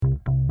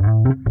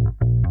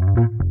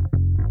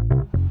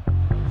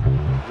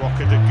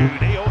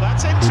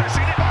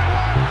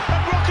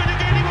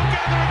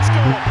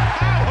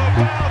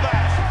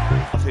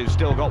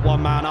got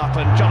one man up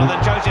and Jonathan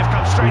Joseph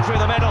comes straight through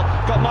the middle.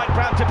 Got Mike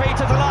Brown to beat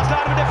at the last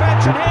line of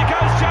defence, and here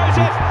goes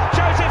Joseph.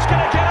 Joseph's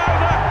going to get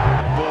over.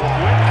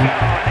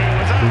 Whitcar, he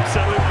was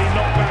absolutely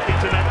knocked back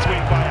into net swing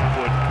by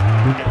Atwood.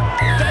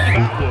 Dave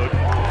Atwood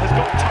has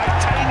got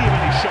titanium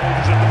in his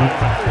shoulders at the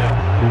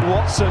moment.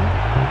 Watson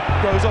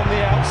goes on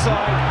the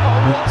outside.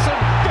 Oh, Watson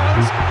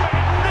goes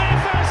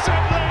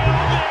magnificently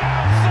on the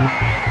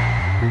outside.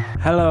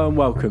 Hello and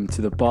welcome to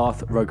the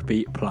Bath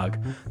Rugby Plug,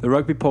 the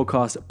rugby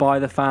podcast by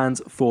the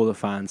fans for the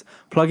fans,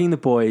 plugging the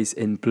boys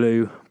in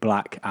blue,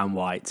 black and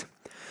white.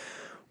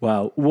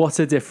 Well, what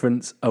a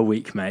difference a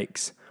week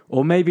makes.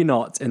 Or maybe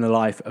not in the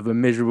life of a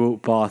miserable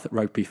Bath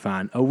rugby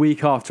fan. A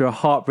week after a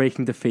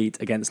heartbreaking defeat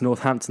against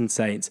Northampton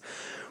Saints,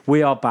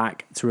 we are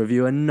back to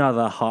review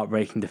another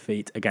heartbreaking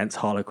defeat against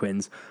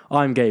Harlequins.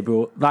 I'm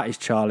Gabriel, that is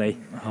Charlie.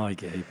 Hi,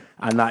 Gabe.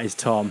 And that is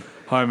Tom.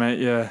 Hi, mate,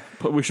 yeah.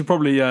 But we should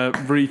probably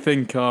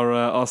rethink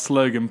our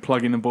slogan,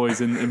 plugging the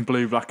boys in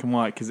blue, black and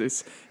white, because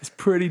it's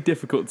pretty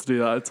difficult to do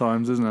that at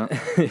times, isn't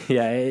it?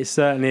 Yeah, it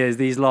certainly is.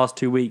 These last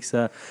 2 weeks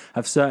have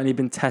certainly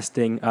been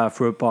testing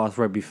for a Bath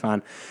rugby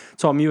fan.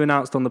 Tom, you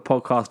announced on the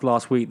podcast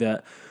last week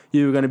that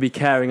you were going to be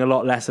caring a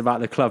lot less about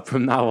the club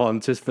from now on,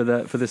 just for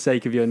the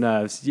sake of your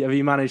nerves. Have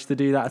you managed to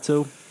do that at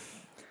all?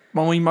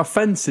 I mean, my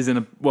fence is in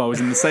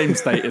the same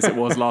state as it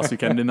was last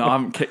weekend, and I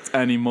haven't kicked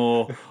any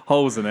more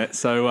holes in it.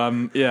 So, I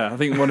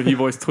think one of you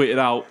boys tweeted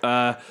out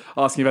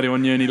asking if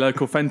anyone knew any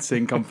local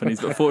fencing companies,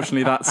 but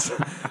fortunately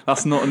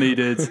that's not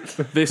needed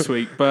this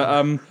week. But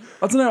I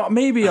don't know,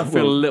 maybe I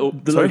feel a little...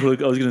 I was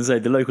going to say,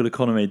 the local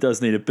economy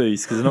does need a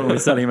boost, because they're not going to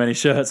be selling many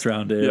shirts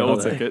around here. Yeah, or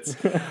tickets.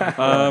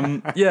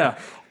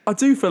 I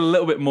do feel a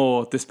little bit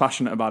more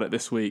dispassionate about it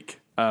this week,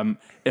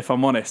 if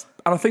I'm honest.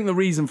 And I think the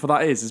reason for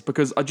that is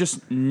because I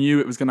just knew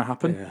it was going to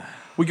happen. Yeah.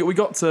 We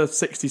got to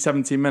 60,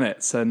 70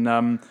 minutes, and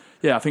I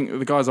think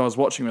the guys I was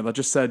watching with, I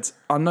just said,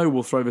 I know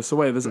we'll throw this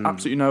away. There's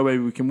absolutely no way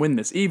we can win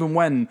this. Even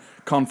when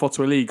Khan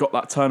Fotouali got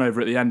that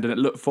turnover at the end, and it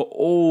looked for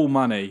all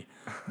money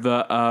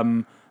that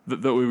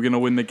we were going to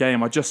win the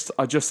game, I just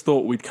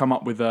thought we'd come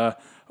up with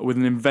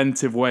an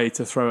inventive way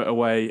to throw it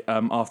away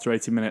after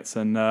 80 minutes,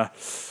 and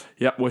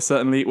we're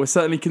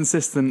certainly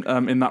consistent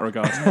in that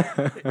regard.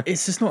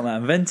 It's just not that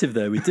inventive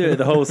though. We do it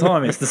the whole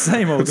time. It's the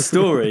same old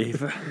story.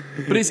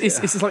 But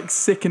it's like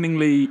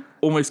sickeningly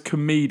almost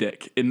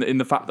comedic in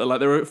the fact that like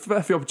there were a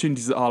fair few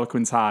opportunities that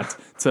Harlequins had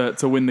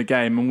to win the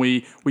game, and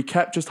we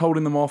kept just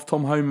holding them off.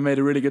 Tom Homan made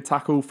a really good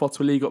tackle.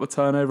 Fotouali got the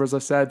turnover, as I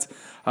said,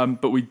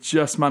 but we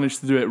just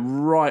managed to do it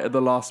right at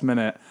the last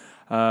minute.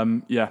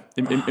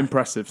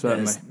 Impressive,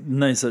 certainly. There's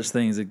no such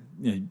thing as a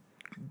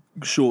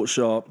short,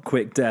 sharp,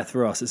 quick death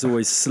for us. It's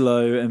always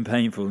slow and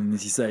painful, and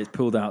as you say, it's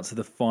pulled out to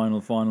the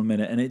final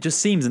minute, and it just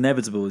seems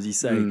inevitable, as you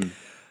say. And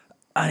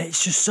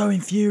it's just so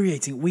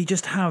infuriating. We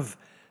just have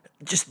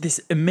this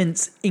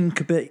immense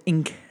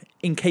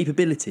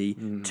incapability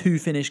to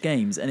finish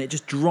games, and it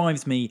just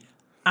drives me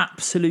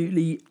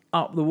absolutely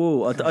up the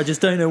wall. I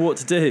just don't know what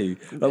to do.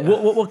 Like,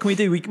 what can we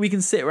do? We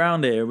can sit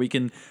around here. We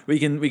can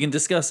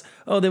discuss.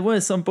 Oh, there were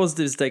some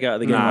positives to take out of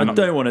the game. I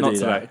don't want to do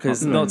that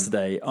because not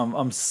today.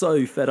 I'm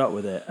so fed up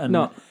with it. And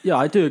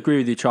I do agree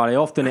with you, Charlie.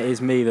 Often it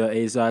is me that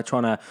is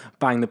trying to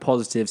bang the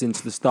positives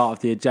into the start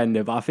of the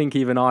agenda, but I think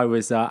even I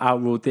was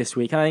outruled this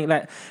week. And I think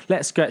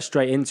let's get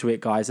straight into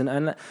it, guys,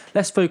 and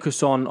let's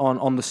focus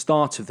on the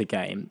start of the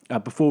game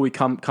before we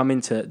come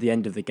into the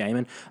end of the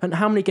game. And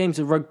how many games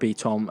of rugby,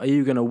 Tom, are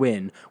you going to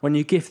win when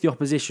you gift the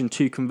opposition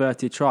 2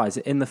 converted tries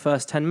in the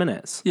first 10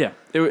 minutes? Yeah,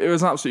 it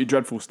was an absolutely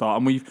dreadful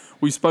start, and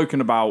we've spoken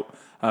about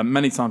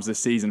many times this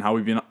season how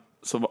we've been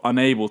sort of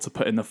unable to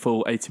put in the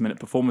full 80-minute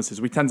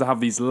performances. We tend to have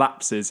these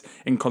lapses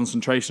in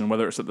concentration,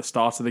 whether it's at the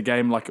start of the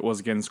game like it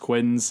was against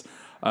Quins,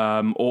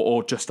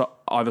 or just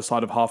either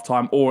side of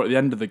half-time, or at the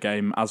end of the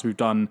game, as we've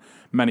done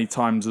many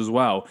times as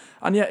well.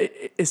 And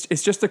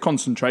it's just a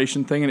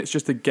concentration thing, and it's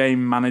just a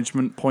game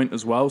management point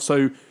as well.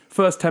 So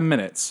first 10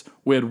 minutes,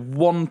 we had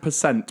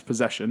 1%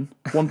 possession,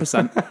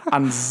 1%,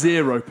 and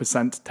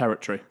 0%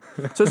 territory.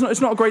 So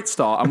it's not a great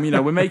start. And,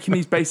 we're making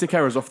these basic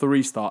errors off the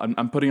restart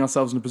and putting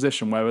ourselves in a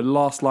position where we're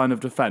last line of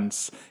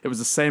defence. It was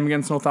the same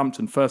against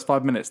Northampton. First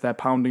 5 minutes, they're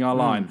pounding our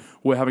line.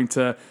 We're having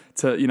to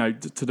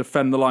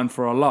defend the line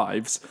for our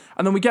lives.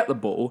 And then we get the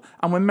ball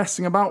and we're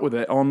messing about with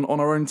it on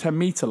our own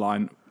 10-metre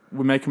line.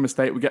 We make a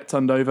mistake, we get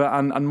turned over,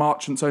 and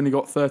Marchant's only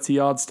got 30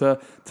 yards to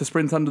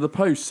sprint under the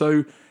post.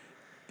 So,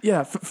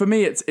 yeah, for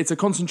me, it's a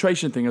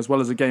concentration thing as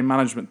well as a game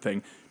management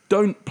thing.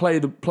 Don't play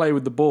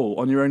with the ball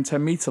on your own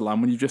 10-metre line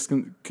when you've just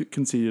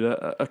conceded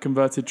a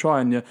converted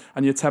try and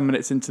you're 10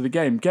 minutes into the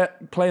game.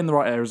 Play in the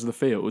right areas of the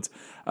field,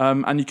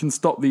 and you can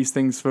stop these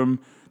things from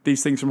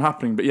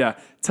happening. But yeah,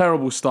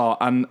 terrible start,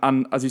 and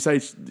as you say,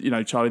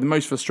 Charlie, the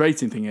most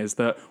frustrating thing is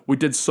that we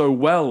did so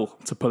well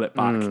to pull it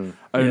back,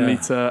 only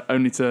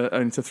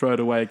to throw it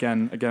away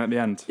again at the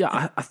end.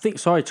 Yeah, I think.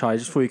 Sorry, Charlie,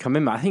 just before you come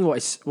in, but I think what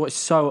is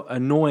so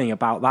annoying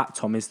about that,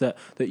 Tom, is that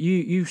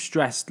you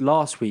stressed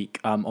last week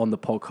on the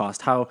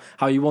podcast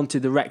how you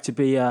wanted the Rec to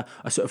be a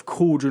sort of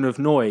cauldron of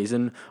noise,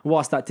 and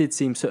whilst that did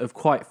seem sort of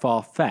quite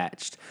far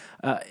fetched.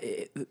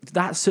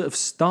 That sort of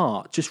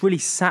start just really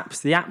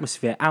saps the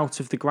atmosphere out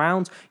of the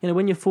ground.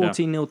 When you're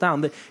 14-0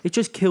 down, it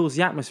just kills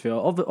the atmosphere.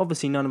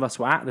 Obviously, none of us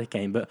were at the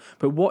game, but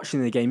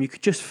watching the game, you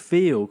could just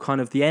feel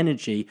kind of the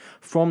energy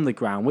from the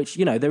ground, which,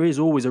 there is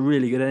always a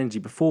really good energy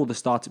before the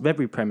start of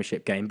every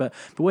Premiership game. But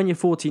when you're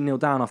 14-0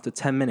 down after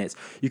 10 minutes,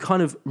 you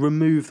kind of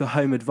remove the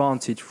home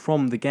advantage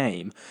from the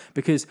game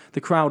because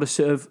the crowd are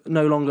sort of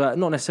no longer,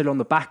 not necessarily on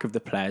the back of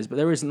the players, but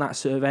there isn't that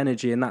sort of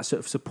energy and that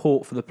sort of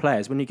support for the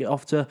players when you get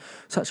off to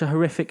such a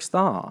horrific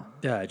start.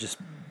 Yeah, it just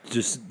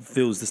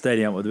fills the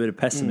stadium with a bit of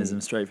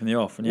pessimism straight from the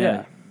off. And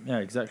yeah,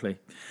 exactly.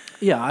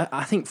 Yeah,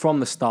 I think from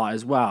the start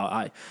as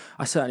well,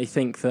 I certainly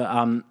think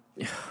that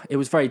it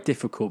was very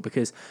difficult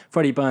because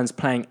Freddie Burns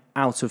playing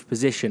out of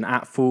position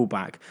at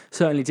fullback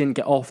certainly didn't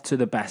get off to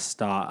the best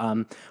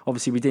start.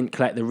 Obviously, we didn't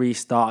collect the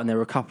restart, and there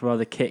were a couple of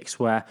other kicks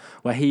where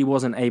he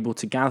wasn't able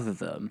to gather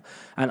them.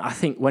 And I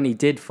think when he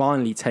did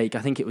finally take, I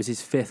think it was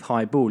his fifth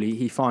high ball,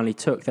 he finally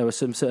took, there was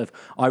some sort of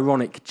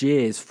ironic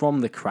jeers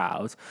from the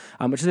crowd,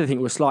 which I did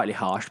think was slightly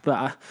harsh.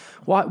 But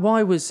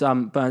why was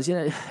Burns,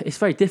 it's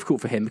very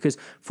difficult for him because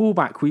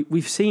fullback,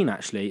 we've seen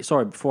actually,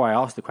 sorry, before I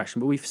ask the question,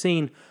 but we've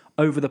seen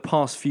over the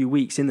past few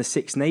weeks in the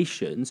Six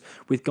Nations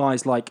with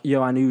guys like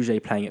Yoann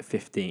Huget playing at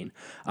 15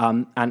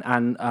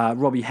 and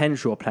Robbie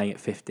Henshaw playing at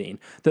 15,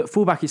 that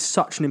fullback is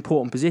such an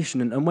important position.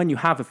 And when you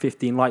have a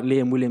 15 like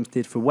Liam Williams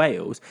did for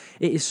Wales,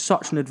 it is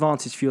such an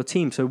advantage for your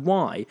team. So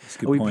why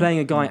are we playing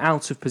a guy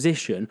out of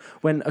position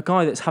when a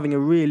guy that's having a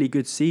really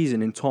good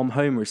season in Tom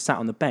Homer is sat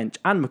on the bench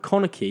and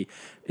McConaughey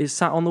is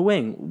sat on the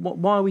wing?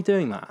 Why are we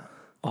doing that?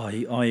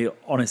 I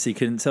honestly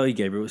couldn't tell you,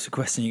 Gabriel. It's a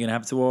question you're going to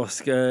have to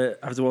ask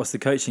the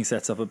coaching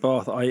setup at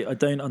Bath. I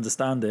don't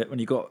understand it when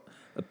you got,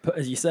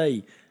 as you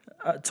say,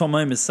 Tom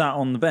Homer's sat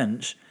on the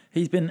bench.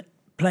 He's been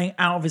playing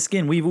out of his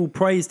skin. We've all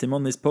praised him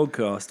on this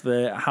podcast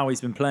for how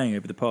he's been playing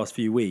over the past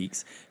few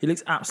weeks. He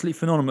looks absolutely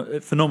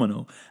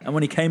phenomenal. And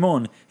when he came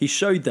on, he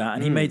showed that,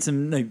 and he made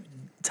some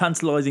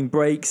tantalising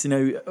breaks.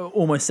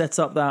 Almost set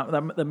up that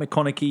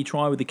McConaughey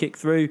try with the kick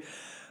through.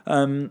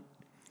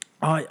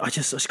 I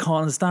just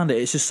can't understand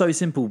it. It's just so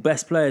simple.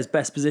 Best players,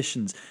 best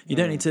positions. You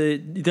don't need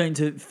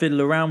to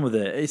fiddle around with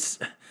it.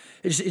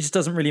 It just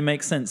doesn't really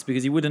make sense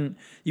because you wouldn't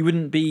be you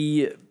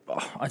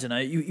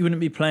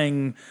wouldn't be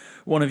playing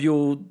one of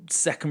your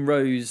second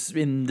rows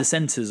in the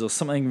centres or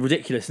something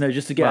ridiculous,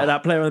 just to get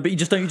that player on. But you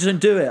just don't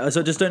do it. So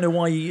I just don't know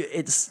why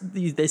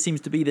there seems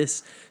to be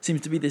this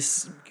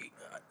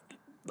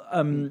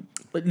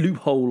like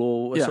loophole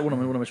or so what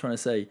am I trying to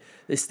say?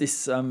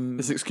 This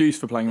excuse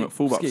for playing him at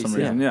fullback for some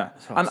reason,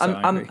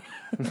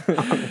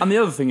 And the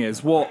other thing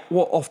is what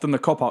often the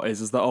cop out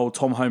is that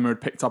Tom Homer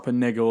had picked up a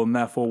niggle and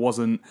therefore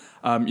wasn't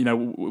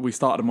we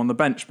started him on the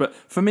bench. But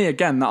for me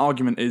again, that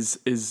argument is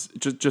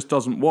just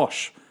doesn't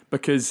wash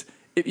because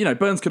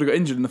Burns could have got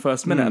injured in the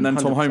first minute, and then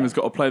 100%. Tom Homer's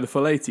got to play the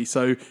full 80.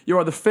 So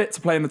you're either fit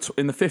to play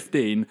in the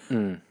 15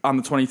 and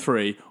the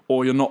 23,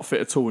 or you're not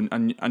fit at all,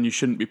 and you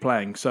shouldn't be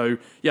playing. So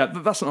yeah,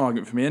 that's an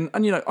argument for me. And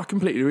I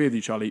completely agree with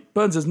you, Charlie.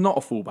 Burns is not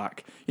a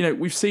fullback.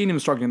 We've seen him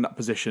struggling in that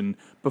position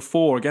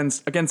before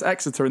against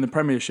Exeter in the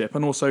Premiership,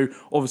 and also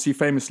obviously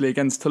famously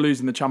against Toulouse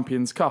in the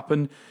Champions Cup.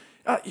 And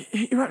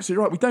you're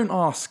absolutely right. We don't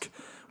ask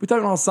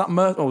Zach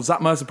Mercer.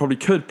 Zach Mercer probably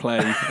could play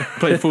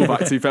fullback.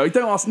 To be fair, we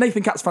don't ask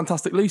Nathan Catt's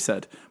fantastic loose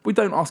head. We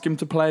don't ask him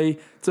to play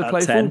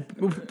at 10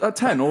 at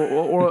 10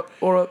 or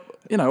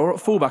at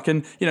fullback.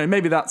 And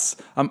maybe that's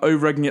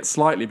over-egging it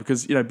slightly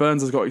because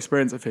Burns has got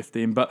experience at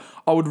 15. But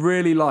I would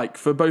really like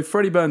for both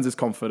Freddie Burns'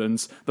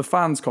 confidence, the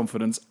fans'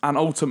 confidence, and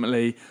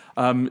ultimately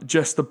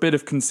just a bit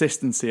of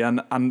consistency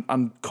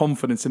and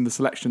confidence in the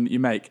selection that you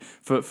make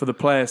for the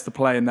players to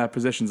play in their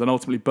positions, and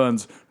ultimately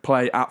Burns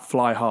play at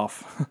fly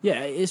half.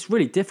 Yeah, it's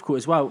really difficult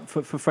as well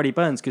for Freddie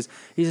Burns because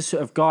he's a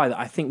sort of guy that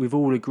I think we've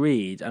all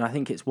agreed, and I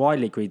think it's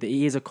widely agreed that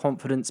he is a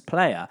confidence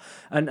player,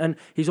 and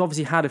he's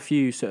obviously had a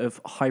few sort of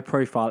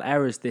high-profile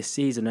errors this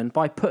season, and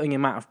by putting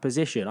him out of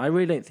position, I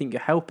really don't think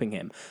you're helping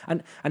him.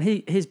 And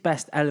his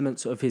best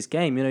elements of his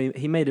game,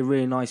 he made a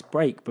really nice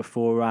break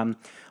before. I'm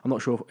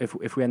not sure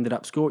if we ended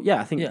up scoring. Yeah,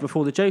 I think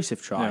before the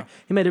Joseph try,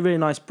 he made a really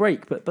nice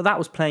break, but that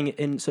was playing it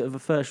in sort of a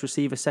first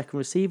receiver, second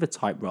receiver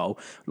type role,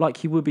 like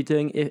he would be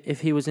doing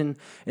if he was in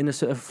a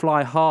sort of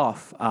fly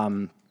half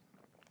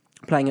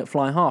playing at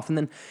fly half, and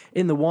then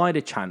in the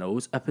wider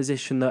channels, a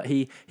position that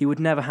he would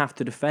never have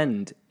to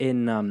defend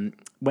in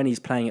when he's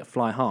playing at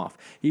fly half.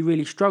 He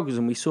really struggles,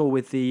 and we saw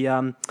with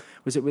the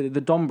was it with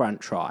the Dombrandt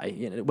try,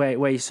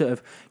 where he sort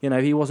of,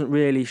 he wasn't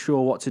really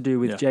sure what to do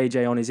with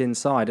JJ on his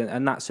inside,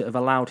 and that sort of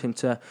allowed him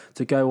to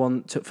go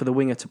on for the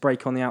winger to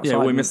break on the outside.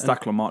 Yeah, we missed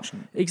tackle on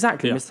Marchant.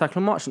 Exactly, missed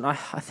tackle on Marchant.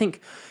 I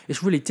think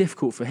it's really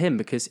difficult for him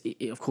because,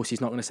 of course,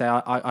 he's not going to say,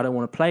 I don't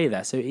want to play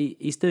there. So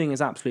he's doing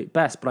his absolute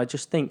best, but I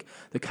just think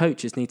the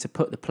coaches need to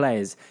put the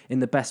players in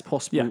the best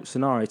possible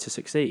scenario to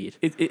succeed.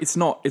 It's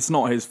not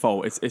his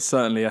fault. It's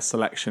certainly a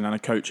selection and a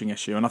coaching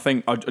issue. And I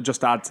think I'd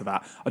just add to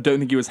that, I don't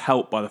think he was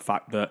helped by the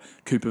fact that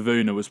Cooper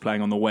Vuna was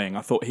playing on the wing.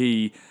 I thought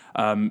he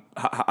had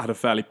a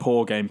fairly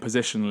poor game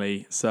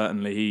positionally.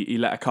 Certainly, he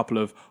let a couple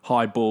of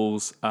high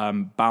balls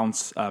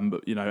bounce,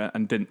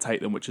 and didn't take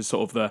them, which is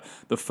sort of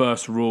the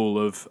first rule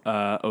of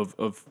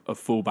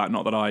fullback.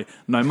 Not that I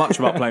know much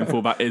about playing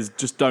fullback, is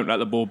just don't let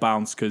the ball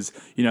bounce, because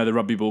the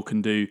rugby ball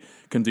can do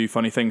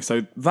funny things.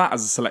 So that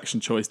as a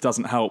selection choice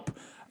doesn't help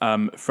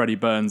Freddie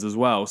Burns as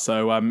well.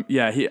 So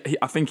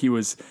I think he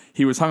was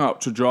hung up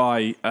to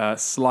dry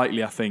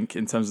slightly, I think,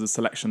 in terms of the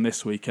selection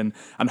this week, and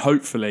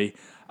hopefully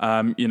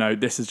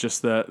this is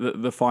just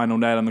the final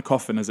nail in the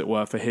coffin, as it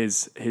were, for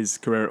his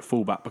career at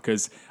fullback,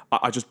 because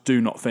I just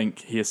do not think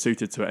he is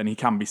suited to it, and he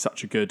can be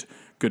such a good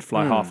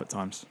fly half at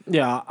times.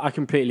 Yeah, I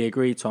completely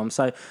agree, Tom.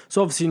 So it's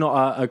obviously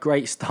not a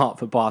great start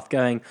for Bath,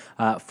 going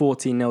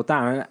 14-0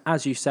 down. And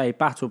as you say,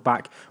 battled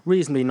back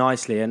reasonably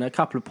nicely, and a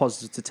couple of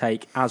positives to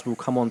take, as we'll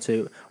come on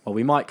to, well,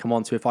 we might come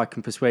on to if I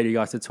can persuade you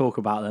guys to talk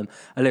about them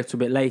a little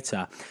bit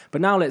later.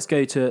 But now let's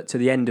go to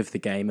the end of the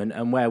game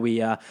and where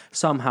we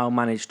somehow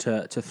managed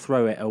to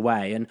throw it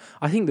away. And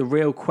I think the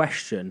real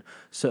question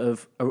sort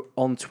of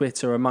on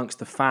Twitter amongst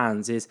the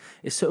fans is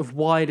sort of,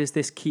 why does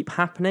this keep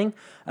happening?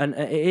 And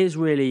it is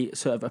really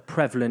sort of a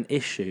prevalent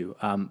issue,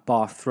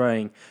 Bath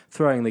throwing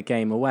the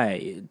game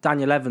away.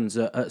 Daniel Evans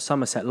at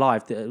Somerset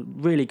Live did a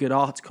really good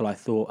article, I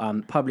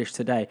thought, published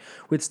today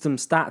with some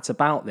stats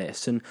about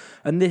this. And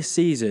this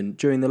season,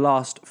 during the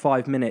last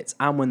 5 minutes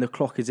and when the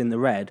clock is in the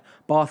red,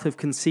 Bath have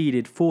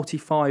conceded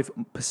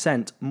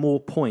 45% more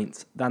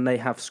points than they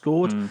have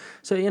scored.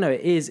 So,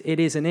 it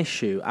is an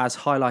issue, as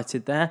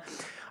highlighted there.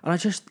 And I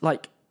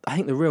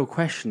think the real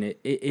question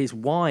is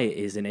why it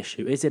is an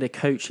issue. Is it a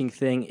coaching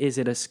thing? Is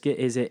it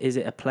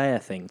a player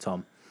thing,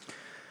 Tom?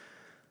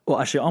 Well,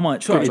 actually, I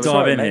might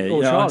dive in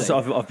here.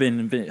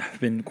 I've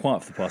been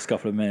quiet for the past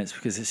couple of minutes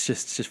because it's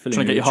just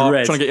filling me with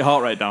dread. Trying to get your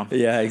heart rate down.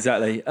 Yeah,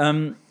 exactly.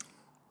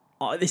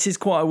 This is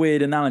quite a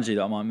weird analogy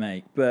that I might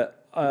make,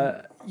 but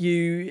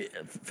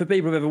for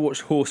people who've ever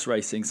watched horse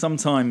racing,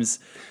 sometimes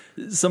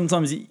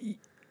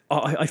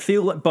I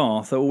feel like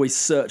Bath are always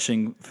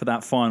searching for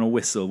that final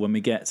whistle when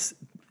we get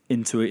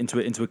into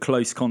a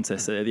close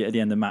contest at the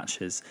end of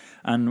matches,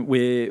 and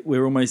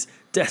we're almost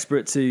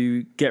desperate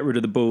to get rid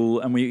of the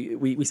ball, and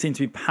we seem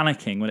to be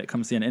panicking when it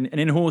comes to the end.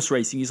 And in horse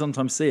racing, you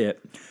sometimes see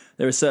it.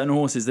 There are certain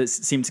horses that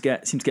seem to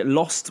get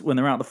lost when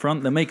they're out the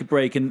front. They'll make a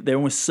break and they're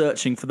almost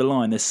searching for the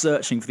line. They're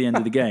searching for the end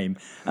of the game,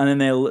 and then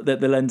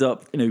they'll end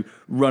up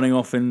running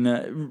off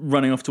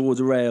towards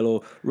a rail,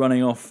 or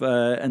running off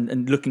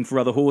and looking for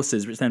other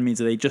horses, which then means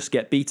that they just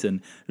get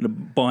beaten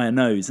by a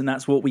nose. And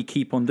that's what we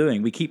keep on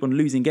doing. We keep on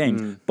losing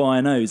games by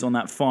a nose on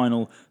that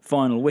final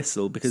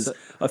whistle, because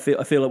I feel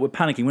like we're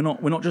panicking.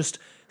 We're not just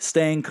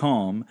staying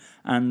calm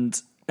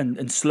and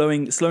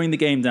slowing the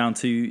game down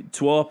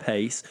to our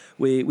pace.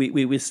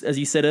 We as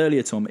you said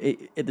earlier, Tom,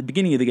 at the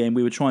beginning of the game,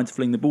 we were trying to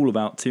fling the ball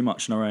about too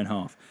much in our own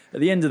half.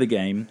 At the end of the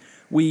game,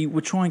 we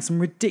were trying some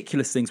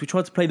ridiculous things. We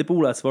tried to play the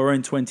ball out of our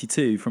own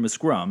 22 from a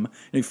scrum,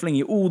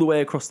 flinging it all the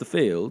way across the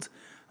field.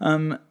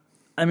 And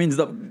we ended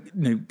up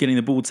getting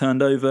the ball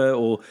turned over,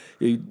 or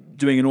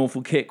doing an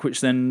awful kick,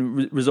 which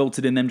then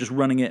resulted in them just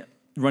running it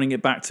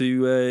back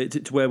to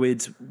where we'd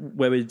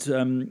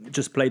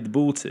just played the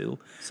ball to.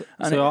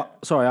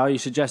 Sorry, are you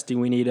suggesting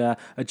we need a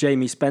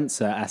Jamie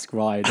Spencer-esque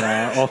ride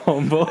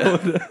on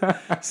board?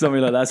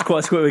 Something like that. It's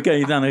quite we're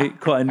going down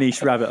quite a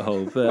niche rabbit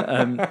hole. But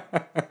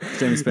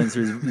Jamie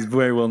Spencer is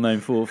very well known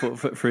for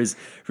his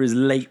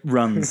late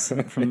runs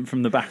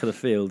from the back of the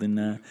field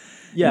in.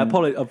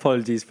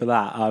 Apologies for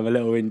that. I'm a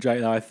little in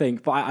joke there, I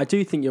think. But I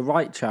do think you're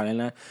right,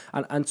 Charlie.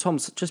 And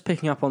Tom's just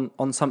picking up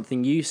on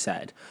something you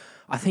said.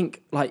 I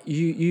think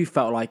you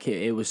felt like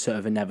it was sort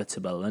of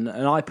inevitable. And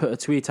I put a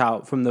tweet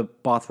out from the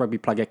Bath Rugby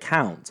Plug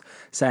account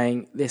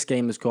saying this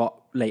game has got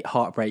late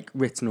heartbreak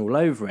written all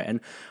over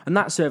it. And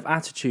that sort of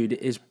attitude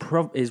is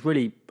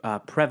really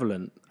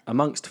prevalent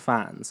amongst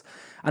fans.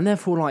 And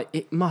therefore,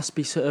 it must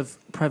be sort of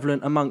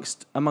prevalent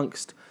amongst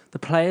the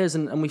players,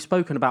 and we've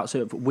spoken about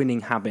sort of winning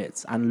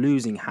habits and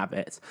losing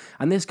habits,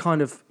 and this kind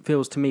of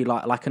feels to me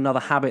like another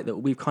habit that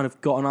we've kind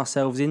of gotten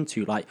ourselves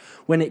into. Like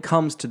when it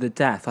comes to the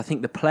death, I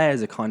think the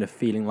players are kind of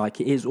feeling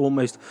like it is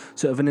almost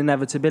sort of an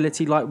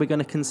inevitability, like we're going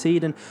to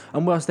concede, and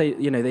whilst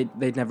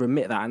they'd never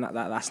admit that, and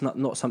that's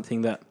not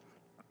something that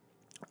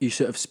you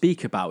sort of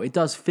speak about, it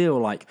does feel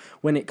like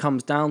when it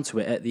comes down to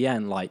it at the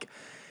end,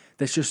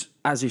 there's just,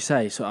 as you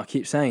say, so I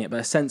keep saying it, but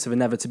a sense of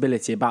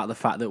inevitability about the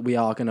fact that we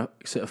are going to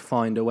sort of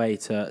find a way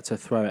to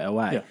throw it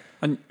away. Yeah.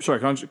 And sorry,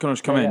 can I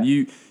just come in?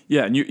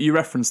 You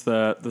referenced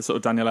the sort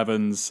of Daniel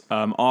Evans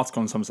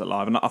article on Somerset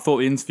Live, and I thought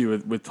the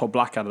interview with Todd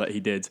Blackadder that he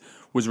did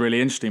was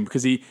really interesting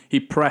because he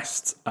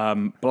pressed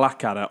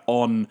Blackadder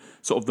on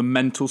sort of the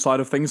mental side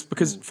of things,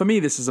 because for me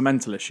this is a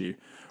mental issue,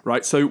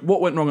 right? So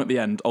what went wrong at the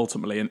end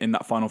ultimately in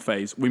that final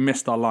phase? We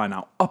missed our line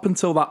out. Up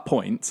until that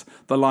point,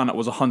 the line out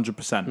was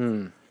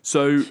 100%.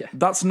 So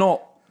that's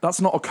not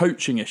a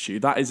coaching issue.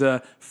 That is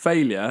a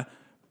failure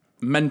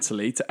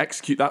mentally to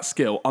execute that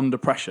skill under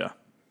pressure,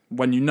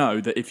 when you know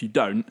that if you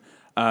don't,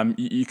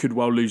 you could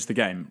well lose the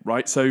game,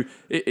 right? So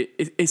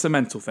it's a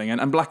mental thing.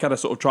 And Blackadder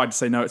sort of tried to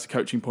say, no, it's a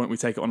coaching point. We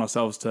take it on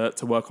ourselves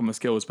to work on the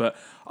skills. But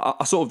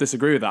I sort of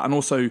disagree with that. And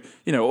also,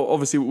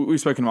 obviously we've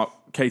spoken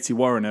about Katie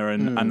Warriner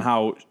and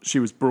how she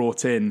was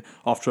brought in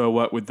after her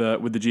work with the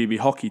GB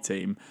hockey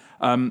team.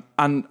 And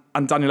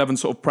Daniel Evans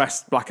sort of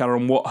pressed Blackadder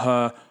on what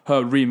her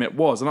remit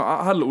was. And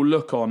I had a little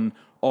look on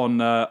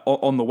the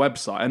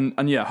website,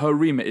 and her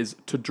remit is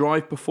to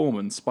drive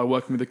performance by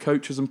working with the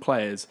coaches and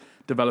players,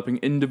 developing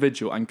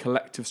individual and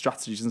collective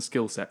strategies and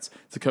skill sets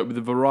to cope with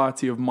a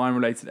variety of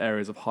mind-related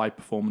areas of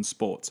high-performance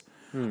sport.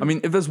 I mean,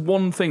 if there's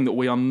one thing that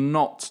we are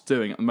not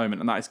doing at the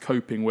moment, and that is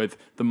coping with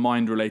the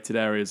mind-related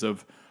areas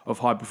of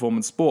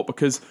high-performance sport,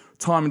 because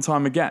time and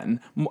time again,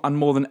 and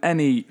more than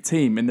any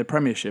team in the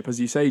Premiership, as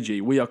you say,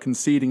 G, we are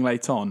conceding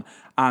late on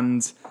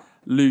and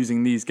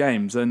losing these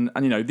games, and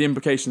the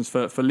implications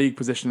for league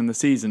position in the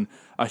season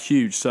are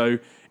huge. So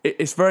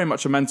it's very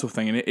much a mental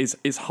thing, and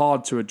it's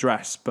hard to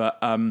address. But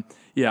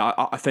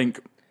I think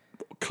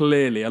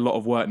clearly a lot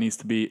of work needs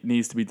to be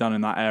done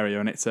in that area,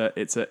 and it's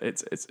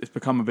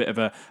become a bit of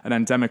an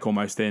endemic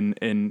almost in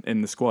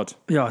the squad.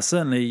 Yeah, I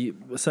certainly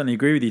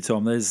agree with you,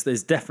 Tom.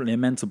 There's definitely a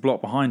mental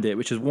block behind it,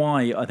 which is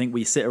why I think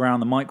we sit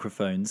around the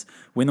microphones.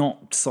 We're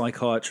not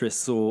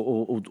psychiatrists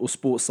or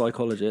sports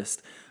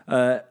psychologists,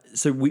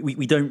 so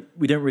we don't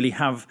really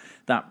have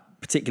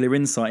that particular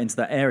insight into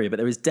that area. But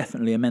there is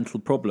definitely a mental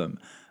problem.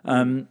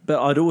 But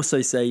I'd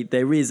also say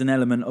there is an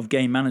element of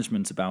game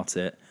management about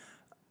it.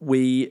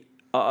 We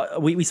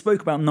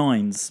spoke about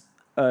nines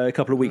a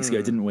couple of weeks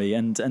ago, didn't we?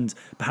 And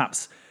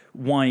perhaps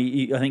why,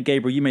 I think,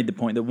 Gabriel, you made the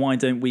point that why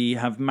don't we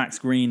have Max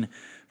Green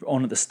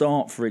on at the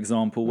start, for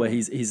example, where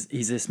he's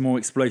this more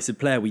explosive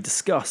player. We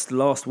discussed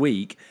last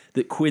week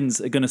that Quins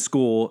are going to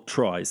score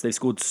tries. They've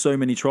scored so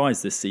many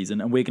tries this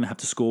season, and we're going to have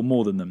to score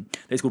more than them.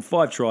 They scored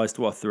 5 tries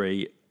to our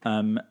 3.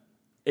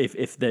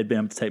 If they'd been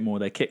able to take more of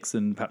their kicks,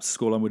 then perhaps the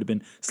scoreline would have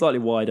been slightly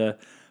wider.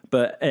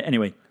 But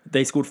anyway,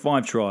 they scored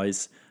 5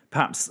 tries.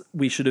 Perhaps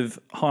we should have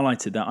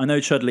highlighted that. I know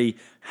Chudley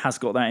has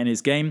got that in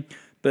his game,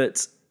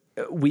 but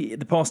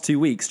the past 2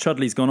 weeks,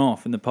 Chudley's gone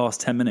off in the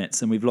past 10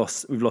 minutes, and we've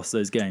lost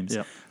those games.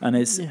 Yep. And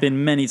it's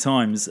been many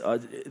times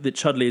that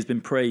Chudley has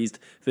been praised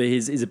for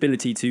his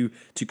ability to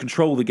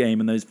control the game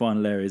in those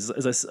final areas.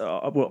 As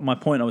my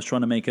point I was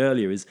trying to make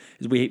earlier is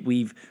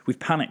we've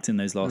panicked in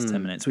those last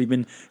 10 minutes. We've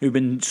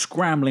been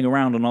scrambling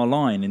around on our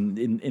line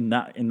in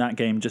that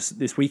game just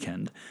this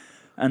weekend,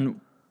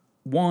 and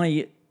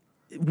why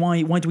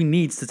do we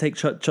need to take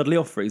Chudley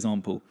off, for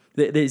example?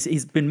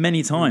 He's been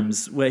many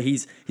times where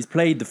he's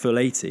played the full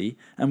 80,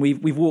 and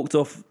we've walked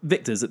off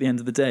victors at the end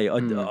of the day.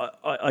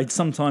 I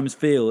sometimes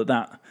feel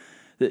that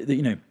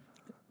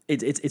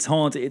it's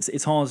hard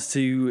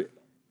to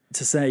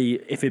say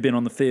if he'd been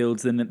on the field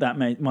then that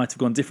might have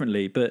gone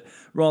differently. But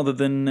rather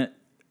than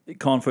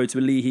Carnfro to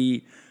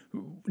Leahy,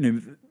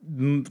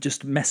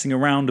 just messing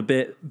around a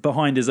bit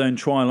behind his own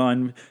try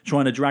line,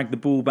 trying to drag the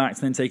ball back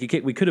to then take a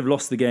kick. We could have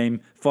lost the game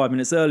 5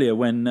 minutes earlier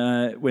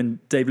when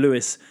Dave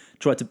Lewis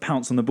tried to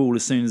pounce on the ball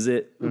as soon as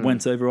it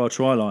went over our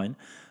try line.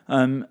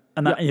 And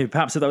that,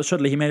 perhaps if that was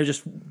Chudley, he may have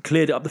just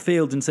cleared it up the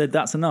field and said,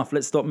 "That's enough.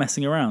 Let's stop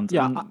messing around."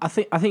 Yeah, I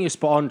think you're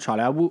spot on,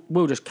 Charlie. I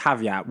will just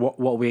caveat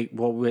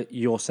what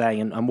you're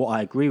saying, and what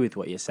I agree with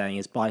what you're saying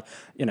is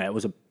it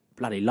was a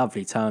bloody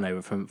lovely turnover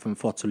from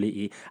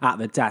Fotoliti at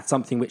the death,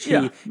 something which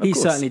he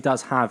certainly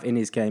does have in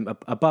his game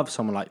above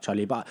someone like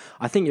Chudley. But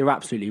I think you're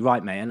absolutely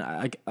right, mate. And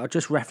I'll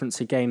just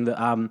reference a game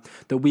that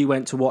we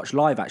went to watch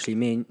live, actually,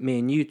 me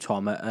and you,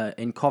 Tom,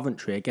 in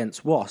Coventry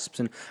against Wasps,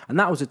 and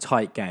that was a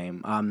tight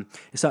game.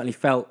 It certainly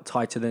felt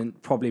tighter than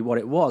probably what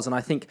it was, and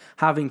I think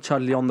having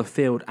Chudley on the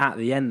field at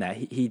the end there,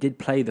 he did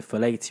play the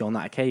full 80 on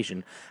that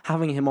occasion.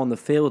 Having him on the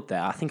field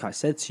there, I think I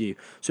said to you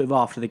sort of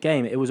after the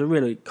game, it was a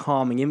really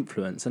calming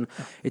influence, and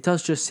it does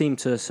just seem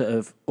to sort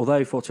of,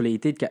 although Fortoli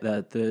did get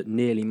the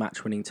nearly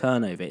match-winning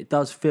turnover, it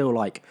does feel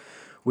like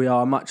we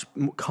are a much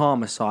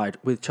calmer side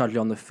with Chudley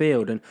on the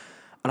field, and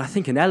I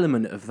think an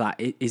element of that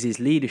is his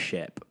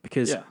leadership,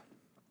 because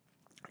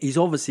he's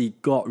obviously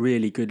got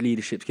really good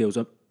leadership skills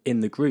in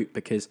the group,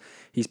 because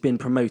he's been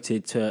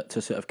promoted to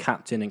sort of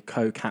captain and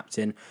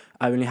co-captain,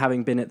 only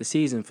having been at the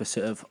season for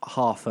sort of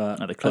half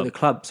at the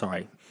club,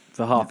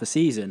 for half a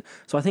season.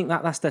 So I think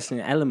that's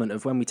definitely an element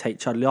of when we take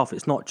Chudley off.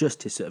 It's not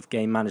just his sort of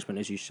game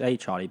management, as you say,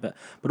 Charlie, but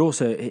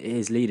also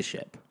his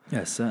leadership.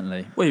 Yes,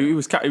 certainly. Well, he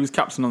was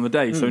captain on the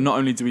day, so not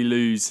only do we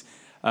lose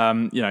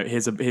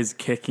his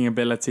kicking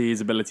ability,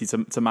 his ability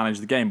to manage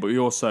the game, but we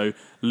also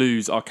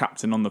lose our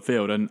captain on the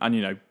field and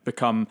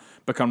become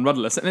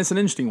rudderless. And it's an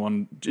interesting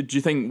one. Do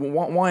you think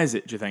why is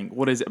it? Do you think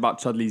what is it about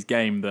Chudley's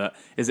game that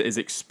is it his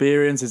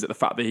experience? Is it the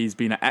fact that he's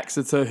been at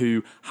Exeter,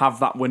 who have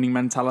that winning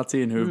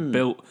mentality and who have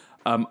built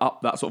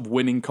up that sort of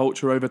winning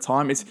culture over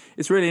time?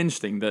 It's really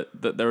interesting that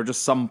there are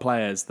just some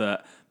players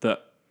that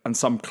and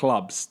some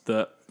clubs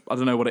that. I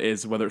don't know what it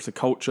is, whether it's a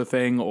culture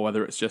thing or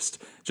whether it's just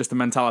the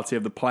mentality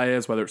of the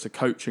players, whether it's a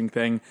coaching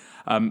thing.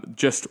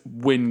 Just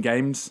win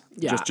games,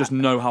 just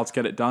know how to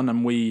get it done,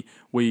 and we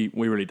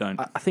really don't.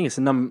 I think it's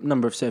a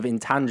number of sort of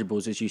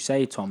intangibles, as you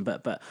say, Tom.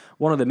 But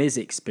one of them is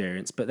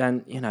experience. But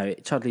then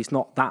Chudley's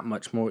not that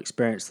much more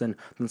experienced than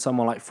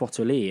someone like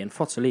Fotoli, and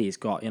Fotoli's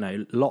got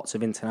lots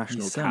of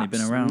international. He's certainly caps,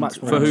 been around. much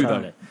more For who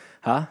Chudley. though?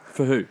 Huh?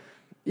 For who?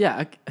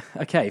 Yeah.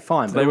 Okay.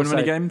 Fine. Did they win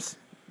many games?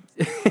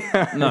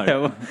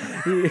 No.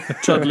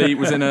 Chudley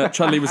was in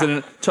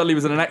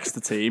an Exeter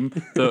team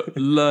that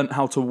learnt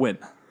how to win.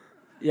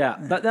 Yeah.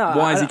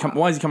 Why is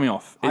he coming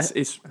off?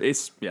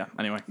 It's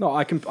anyway. No,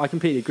 I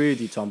completely agree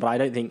with you, Tom. But I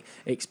don't think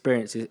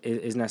experience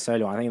is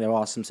necessarily one. I think there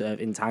are some sort of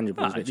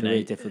intangibles which are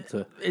really difficult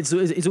to. It's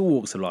all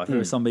walks of life. There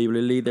are some people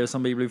who lead. There are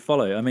some people who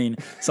follow. I mean,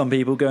 some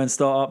people go and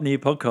start up new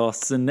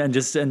podcasts and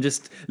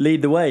just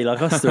lead the way,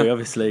 like us three,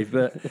 obviously.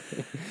 But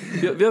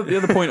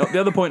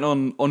the other point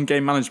on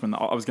game management that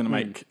I was going to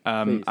make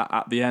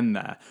at the end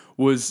there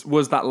was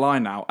that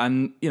line out.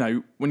 And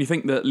when you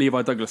think that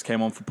Levi Douglas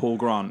came on for Paul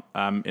Grant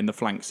in the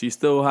flanks, you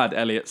still had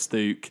Elliot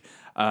Stook,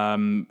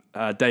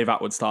 Dave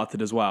Atwood started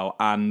as well,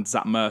 and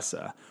Zach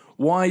Mercer.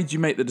 Why did you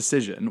make the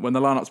decision when the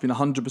lineup's been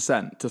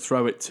 100% to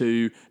throw it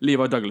to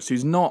Levi Douglas,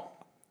 who's not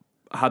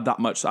had that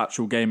much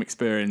actual game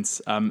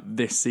experience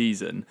this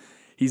season?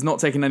 He's not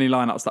taken any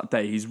lineups that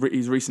day. He's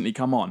recently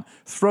come on.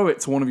 Throw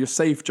it to one of your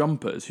safe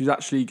jumpers who's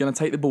actually going to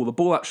take the ball. The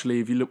ball actually,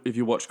 if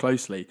you watch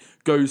closely,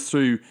 goes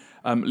through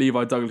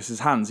Levi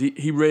Douglas's hands.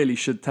 He really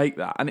should take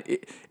that. And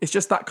it's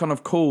just that kind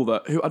of call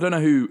that I don't know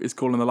who is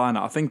calling the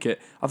lineup. I think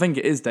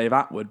it is Dave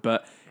Atwood,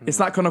 but it's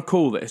that kind of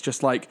call that it's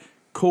just like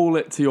call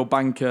it to your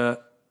banker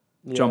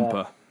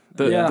jumper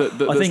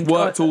that's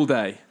worked all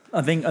day.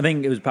 I think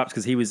it was perhaps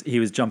because he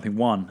was jumping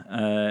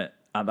one.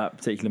 At that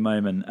particular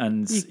moment,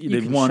 and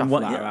you can shuffle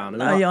that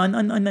around. I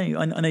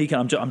know you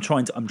can. I'm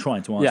trying to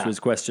answer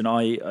his question.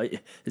 There's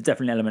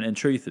definitely an element in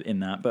truth in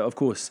that, but of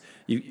course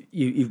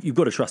you've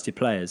got to trust your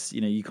players.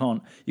 You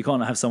can't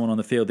have someone on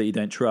the field that you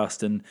don't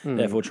trust, and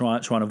therefore try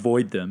and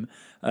avoid them.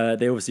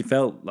 They obviously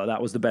felt like that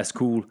was the best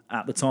call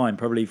at the time.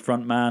 Probably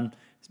front man.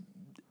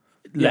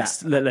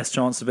 Less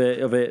chance of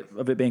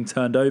it being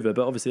turned over,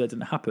 but obviously that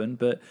didn't happen.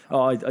 But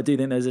I do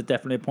think there's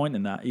definitely a point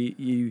in that.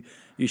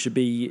 You should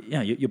be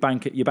you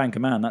bank a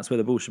man. That's where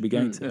the ball should be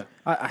going to.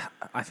 Yeah.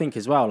 I think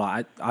as well.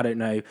 Like I don't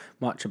know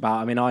much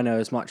about. I mean, I know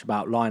as much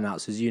about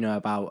lineouts as you know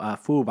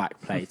about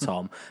fullback play,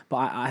 Tom.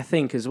 But I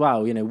think as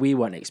well. We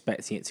weren't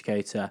expecting it to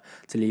go to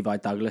Levi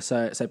Douglas.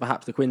 So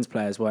perhaps the Quins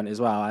players weren't as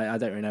well. I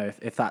don't really know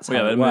if that's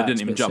how it works. They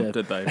didn't even jump,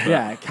 did they?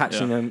 But,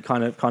 catching them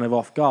kind of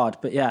off guard.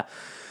 But yeah.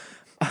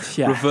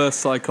 Reverse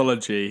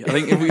psychology. I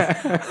think if we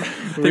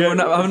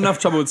have enough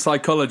trouble with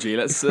psychology,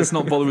 let's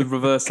not bother with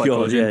reverse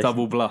psychology and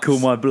double bluffs. Call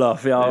my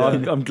bluff. Yeah,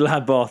 I'm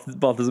glad Bath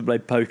doesn't play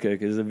poker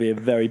because it'd be a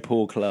very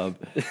poor club.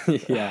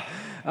 Yeah.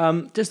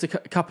 Just a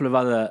couple of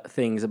other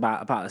things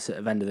about the sort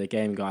of end of the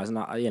game, guys, and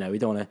we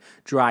don't want to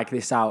drag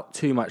this out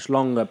too much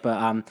longer,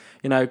 but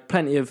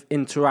plenty of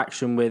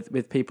interaction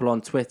with people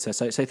on Twitter.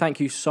 So thank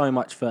you so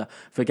much for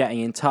getting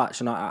in touch,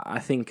 and I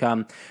think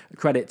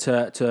credit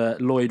to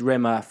Lloyd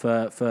Rimmer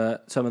for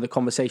some of the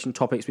conversation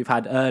topics we've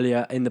had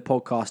earlier in the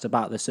podcast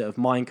about the sort of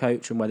mind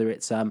coach and whether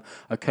it's a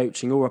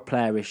coaching or a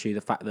player issue. The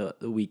fact that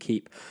we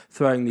keep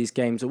throwing these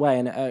games away,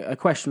 and a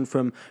question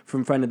from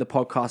friend of the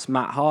podcast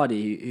Matt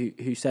Hardy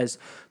who says,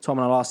 Tom,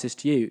 and I'll ask this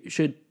to you: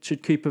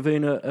 Should Cooper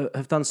Vuna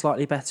have done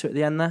slightly better at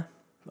the end there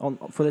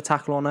for the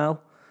tackle on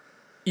Earl?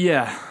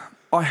 Yeah,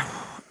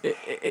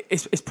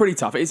 it's pretty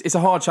tough. It's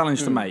a hard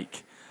challenge to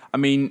make. I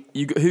mean,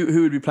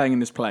 who would be playing in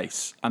this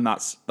place? And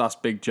that's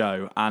Big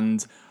Joe.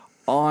 And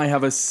I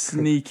have a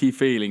sneaky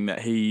feeling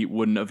that he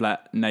wouldn't have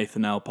let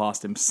Nathan Earl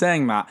past him.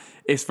 Saying that,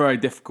 it's very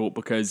difficult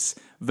because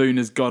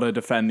Vuna's got to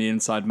defend the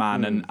inside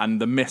man, and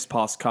the miss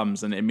pass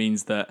comes, and it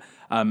means that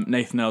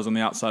Nathan Earl's on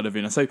the outside of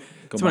Vuna. So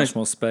got much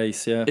more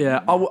space.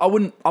 Yeah.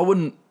 I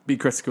wouldn't be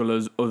critical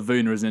of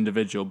Vuna as an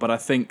individual, but I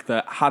think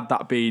that had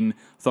that been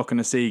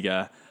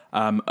Thokanasiga,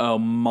 Earl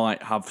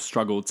might have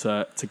struggled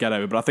to get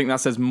over. But I think that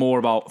says more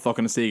about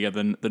Thokanasiga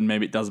than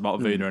maybe it does about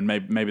Vuna, and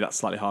maybe that's a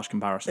slightly harsh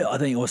comparison. Yeah, I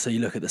think also you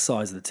look at the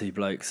size of the two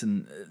blokes,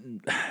 and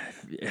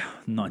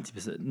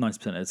 90% of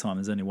the time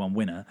there's only one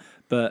winner.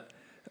 But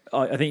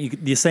I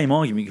think the same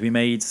argument could be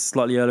made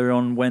slightly earlier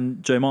on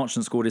when Joe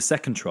Marchant scored his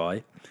second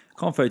try.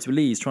 Konfo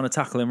Lee's trying to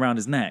tackle him around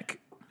his neck,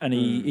 and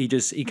he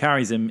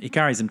carries him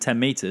 10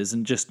 metres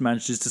and just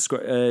manages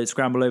to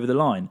scramble over the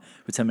line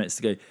with 10 minutes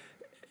to go.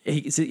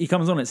 He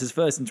comes on, it's his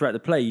first interact the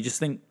play. You just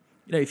think,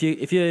 if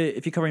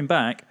you're covering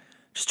back,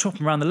 just chop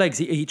him around the legs.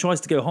 He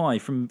tries to go high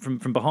from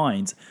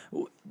behind.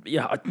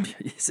 Yeah,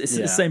 it's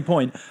the same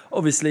point.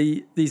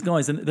 Obviously, these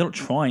guys, they're not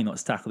trying not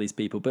to tackle these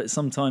people, but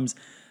sometimes,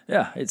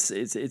 it's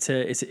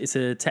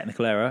a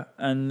technical error,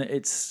 and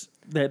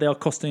they are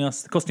costing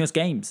us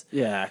games.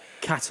 Yeah,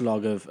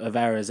 catalogue of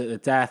errors at the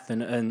death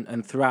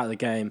and throughout the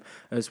game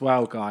as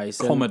well, guys.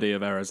 Comedy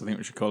of errors, I think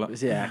we should call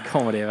it. Yeah,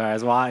 comedy of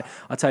errors. Well,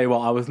 I tell you what,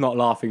 I was not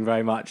laughing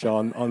very much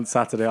on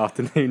Saturday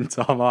afternoon,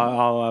 Tom.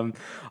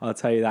 I'll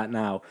tell you that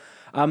now.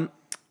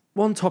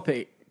 One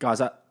topic,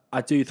 guys,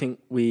 I do think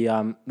we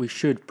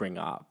should bring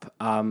up,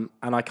 and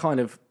I kind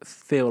of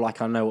feel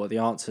like I know what the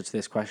answer to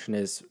this question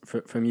is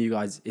from you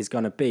guys is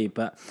going to be,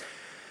 but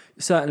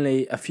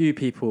certainly a few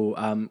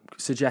people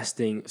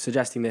suggesting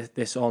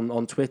this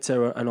on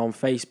Twitter and on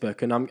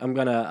Facebook, and I'm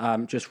going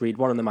to just read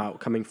one of them out,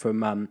 coming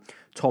from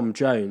Tom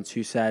Jones,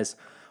 who says,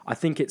 "I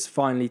think it's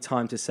finally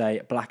time to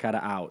say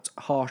Blackadder out.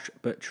 Harsh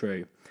but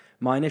true.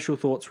 My initial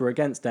thoughts were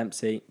against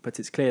Dempsey, but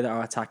it's clear that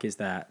our attack is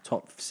there.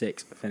 Top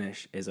 6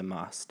 finish is a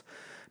must."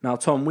 Now,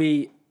 Tom,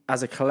 we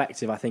as a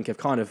collective, I think, have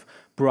kind of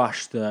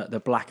brushed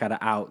the Blackadder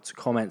out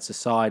comments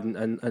aside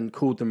and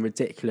called them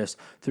ridiculous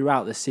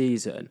throughout the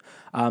season.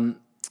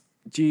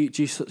 Do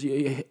you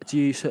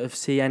sort of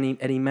see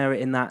any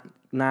merit in that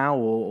now,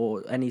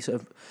 or any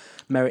sort of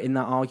merit in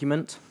that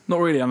argument? Not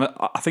really.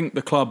 I think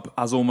the club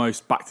has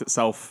almost backed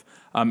itself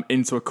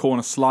into a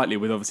corner slightly,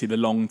 with obviously the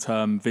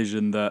long-term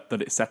vision that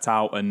it set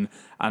out, and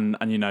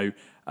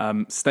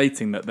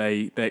stating that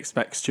they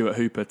expect Stuart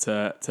Hooper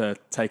to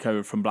take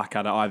over from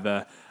Blackadder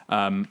either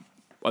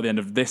at the end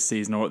of this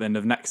season or at the end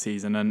of next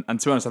season. And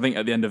to be honest, I think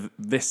at the end of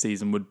this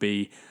season would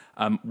be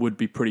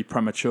pretty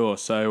premature.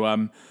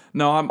 So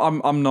no,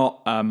 I'm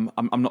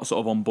not sort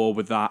of on board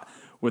with that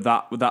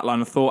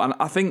line of thought. And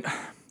I think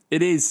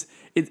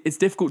it's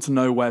difficult to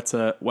know where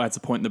to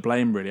point the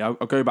blame. Really, I'll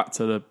go back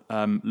to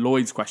the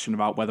Lloyd's question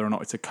about whether or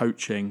not it's a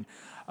coaching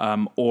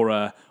or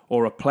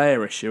a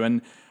player issue.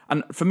 And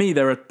for me,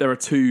 there are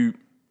two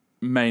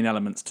main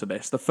elements to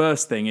this. The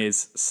first thing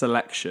is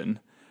selection.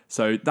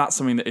 So that's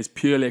something that is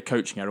purely a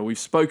coaching error. We've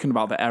spoken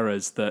about the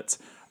errors that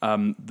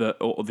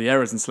the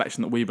errors in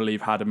selection that we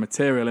believe had a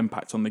material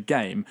impact on the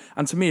game.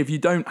 And to me, if you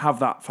don't have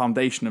that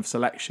foundation of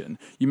selection,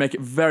 you make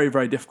it very,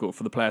 very difficult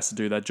for the players to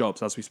do their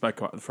jobs, as we spoke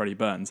about with Freddie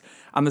Burns.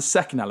 And the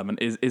second element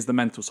is the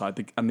mental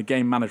side and the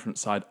game management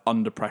side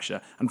under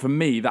pressure. And for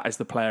me, that is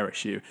the player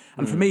issue.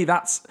 And for me,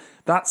 that's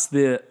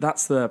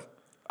the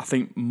I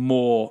think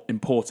more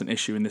important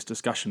issue in this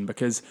discussion,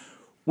 because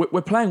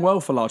we're playing well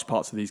for large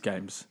parts of these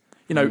games.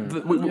 You know,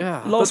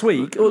 last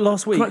week. Can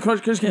I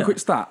just give you a quick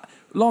stat?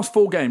 Last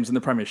 4 games in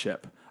the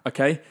Premiership,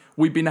 okay?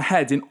 We've been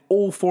ahead in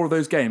all 4 of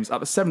those games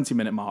at the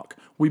 70-minute mark.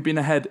 We've been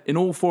ahead in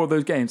all 4 of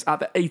those games at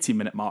the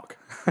 80-minute mark.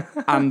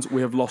 And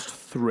we have lost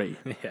 3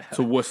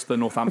 to Worcester,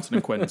 Northampton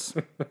and Quins.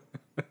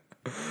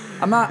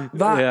 And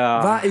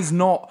that is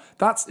not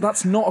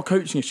a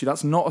coaching issue.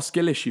 That's not a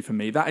skill issue for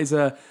me. That is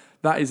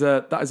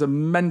a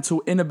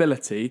mental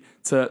inability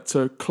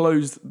to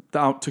close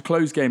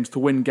games, to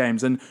win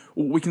games. And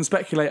we can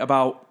speculate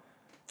about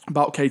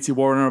Katie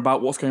Warren or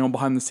about what's going on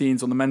behind the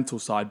scenes on the mental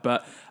side,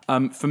 but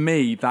for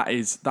me, that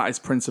is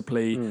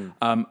principally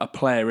a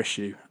player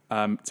issue.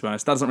 To be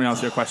honest, that doesn't really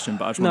answer your question,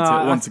 but I just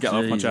want to get that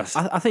off my chest.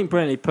 I think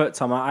brilliantly put,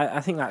 Tom. I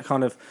think that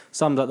kind of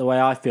summed up the way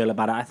I feel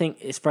about it. I think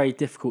it's very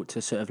difficult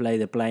to sort of lay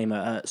the blame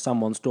at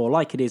someone's door,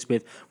 like it is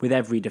with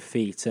every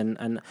defeat,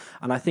 and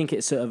I think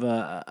it's sort of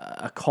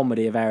a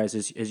comedy of errors,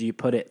 as you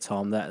put it,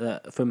 Tom.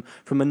 That from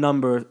a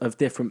number of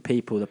different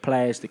people, the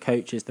players, the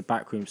coaches, the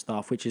backroom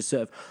staff, which has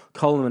sort of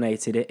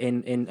culminated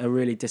in a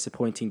really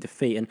disappointing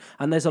defeat.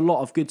 And there's a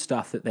lot of good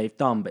stuff that they've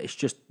done, but it's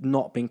just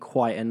not been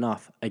quite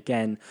enough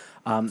again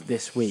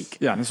this week.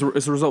 Yeah, and it's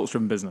a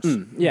results-driven business.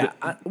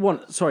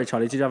 Sorry,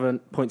 Charlie, did you have a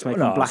point to make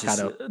on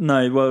Blackadder?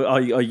 No, well,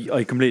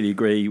 I completely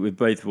agree with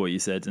both of what you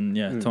said.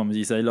 And Tom, as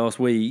you say, last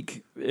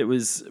week, it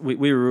was we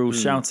were all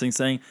shouting,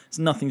 saying it's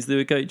nothing to do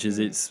with coaches.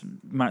 It's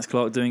Max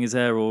Clark doing his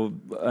hair or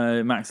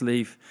Max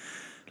Leaf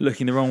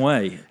looking the wrong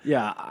way.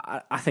 Yeah,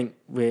 I think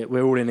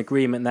we're all in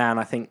agreement there, and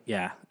I think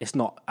it's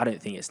not. I don't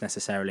think it's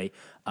necessarily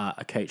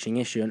a coaching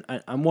issue.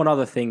 And one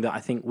other thing that I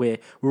think we're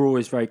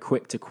always very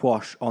quick to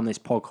quash on this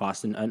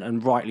podcast,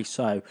 and rightly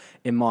so,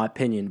 in my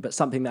opinion, but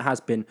something that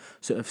has been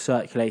sort of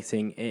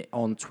circulating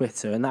on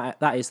Twitter, and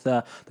that is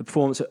the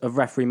performance of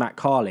referee Matt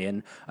Carley,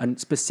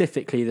 and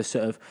specifically the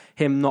sort of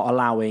him not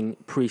allowing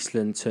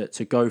Priestland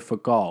to go for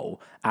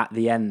goal at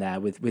the end there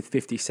with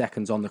 50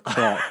 seconds on the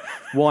clock,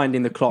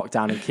 winding the clock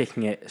down and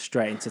kicking it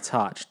straight into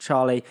touch.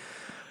 Charlie,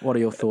 what are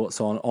your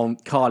thoughts on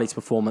Carley's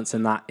performance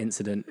and that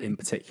incident in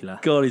particular?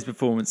 Carley's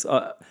performance,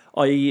 I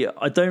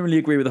don't really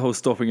agree with the whole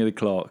stopping of the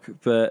clock,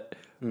 but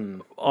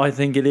I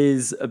think it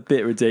is a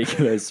bit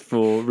ridiculous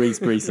for Rhys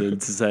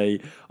Priestland to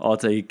say, "I'll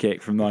take a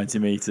kick from 90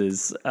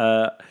 metres."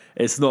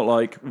 It's not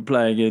like we're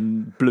playing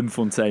in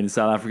Bloemfontein in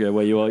South Africa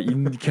where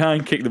you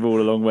can kick the ball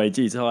a long way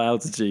due to high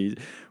altitude.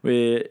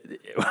 We're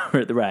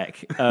at the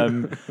Rec.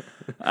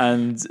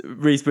 And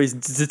Rhys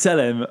Priestland to tell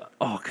him,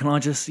 "Oh, can I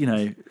just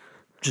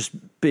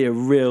be a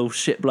real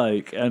shit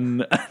bloke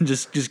and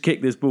just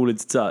kick this ball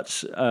into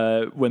touch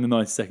when the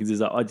 90 seconds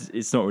is up.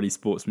 It's not really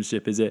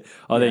sportsmanship, is it?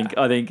 I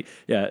think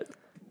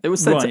It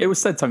was said. Right. It was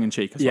said tongue in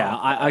cheek as Yeah, well.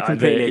 I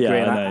completely agree.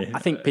 yeah, And I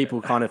think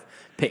people kind of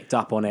picked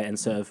up on it and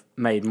sort of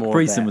made more.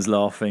 Prieston of it. was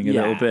laughing a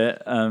Yeah. little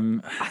bit.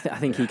 I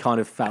think he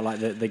kind of felt like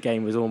the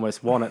game was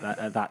almost won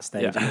at that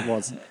stage, and it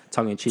was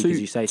tongue in cheek,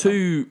 as you say.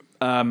 Two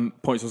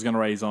points I was going to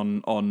raise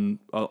on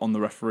the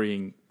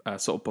refereeing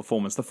sort of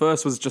performance. The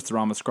first was just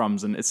around the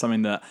scrums, and it's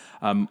something that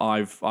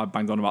I've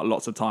banged on about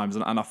lots of times,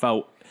 and I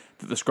felt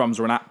that the scrums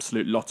were an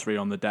absolute lottery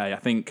on the day. I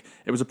think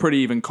it was a pretty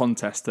even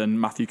contest,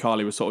 and Matthew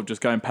Carley was sort of just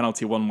going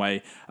penalty one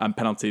way and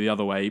penalty the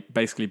other way,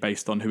 basically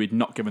based on who he'd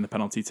not given the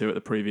penalty to at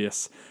the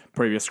previous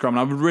scrum. And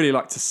I would really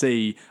like to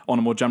see, on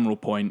a more general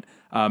point,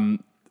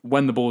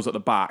 when the ball's at the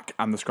back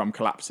and the scrum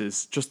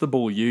collapses, just the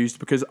ball used,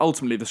 because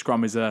ultimately the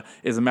scrum is a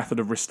method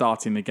of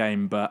restarting the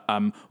game. But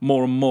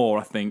more and more,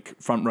 I think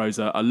front rows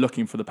are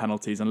looking for the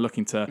penalties and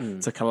looking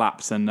to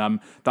collapse, and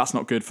that's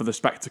not good for the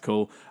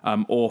spectacle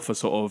or for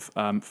sort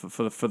of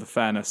for the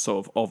fairness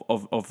sort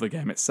of the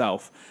game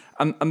itself.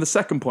 And the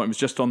second point was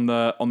just on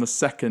the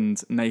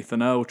second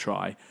Nathan Earl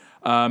try.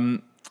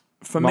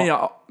 For me,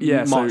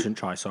 Marchant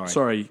try.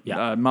 Sorry,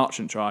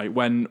 Marchant try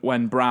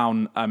when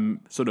Brown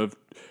sort of.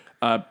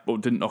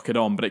 Didn't knock it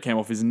on, but it came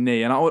off his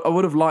knee, and I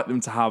would have liked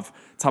them to have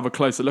a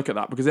closer look at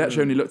that, because they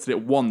actually only looked at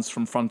it once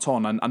from front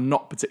on and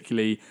not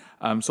particularly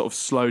sort of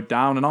slowed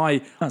down. And I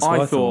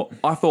thought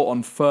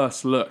on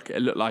first look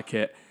it looked like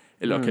it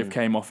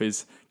came off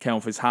his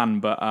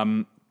hand, but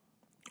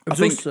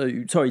just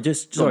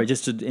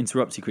to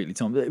interrupt you quickly,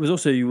 Tom. It was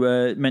also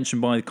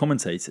mentioned by the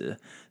commentator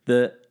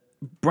that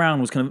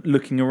Brown was kind of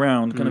looking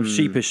around, kind of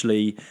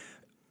sheepishly.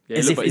 Yeah,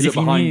 he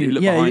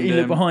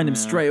looked behind him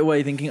straight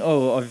away, thinking,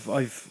 "Oh,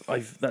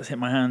 I've that's hit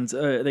my hand.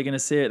 They're going to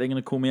see it. They're going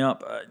to call me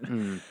up,"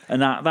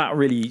 and that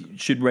really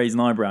should raise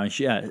an eyebrow.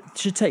 It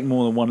should take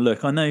more than one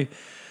look. I know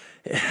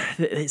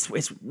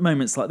it's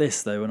moments like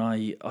this though, and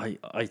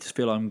I just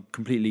feel I'm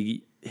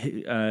completely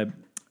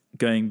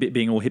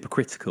being all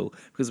hypocritical,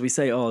 because we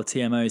say, "Oh,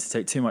 TMOs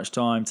take too much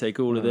time, take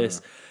all of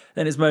this."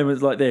 Then it's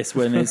moments like this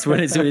when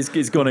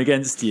it's gone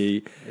against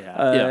you.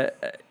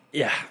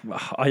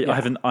 I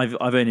haven't. I've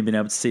only been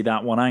able to see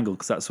that one angle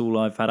because that's all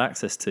I've had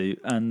access to,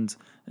 and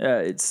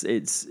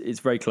it's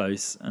very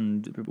close.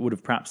 And would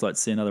have perhaps liked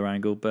to see another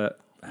angle, but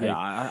hey. Yeah,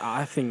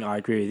 I think I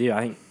agree with you.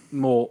 I think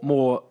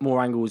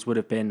more angles would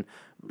have been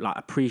like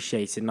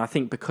appreciated, and I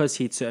think because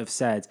he'd sort of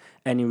said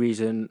any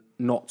reason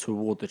not to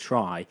award the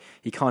try,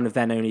 he kind of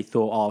then only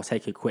thought, "Oh, I'll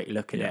take a quick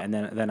look at it, and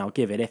then I'll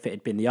give it." If it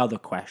had been the other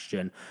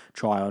question,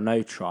 try or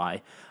no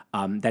try.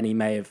 Then he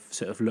may have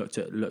sort of looked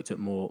at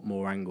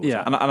more angles.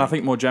 Yeah, and I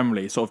think more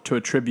generally, sort of to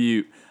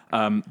attribute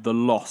the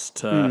loss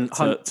to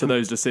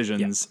those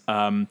decisions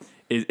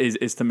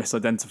is to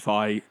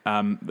misidentify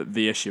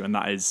the issue, and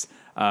that is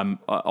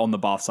on the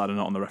Bath side and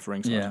not on the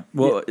refereeing side. Yeah.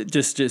 Well,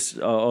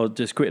 I'll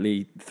just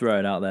quickly throw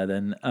it out there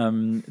then.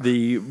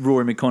 The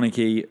Rory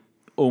McConaughey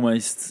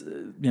almost,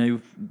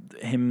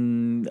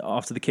 him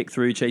after the kick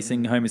through,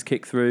 chasing Homer's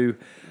kick through.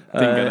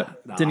 Didn't get it.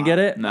 Didn't get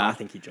it? I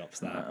think he drops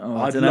that.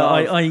 I don't know.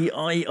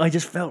 I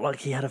just felt like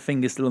he had a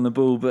finger still on the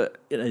ball, but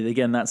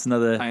again, that's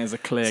another. I think there's a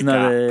clear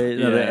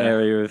another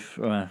area of.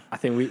 I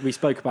think we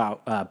spoke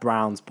about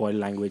Brown's body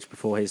language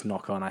before his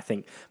knock on. I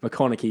think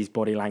McConaughey's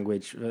body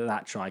language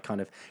that try kind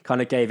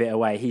of gave it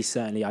away. He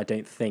certainly, I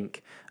don't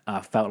think,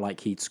 felt like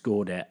he'd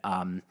scored it.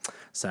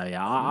 Maybe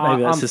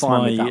I'm that's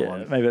fine with that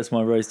one. Maybe that's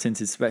my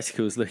rose-tinted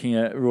spectacles looking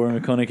at Rory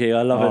McConaughey.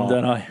 I love him,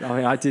 don't I? I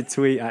mean, I did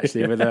tweet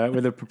actually with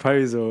a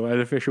proposal,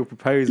 an official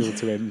proposal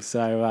to him.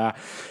 So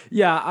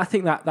I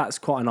think that's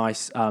quite a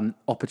nice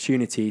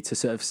opportunity to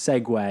sort of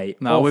segue.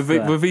 No,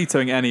 we're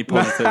vetoing any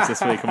positives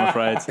this week, I'm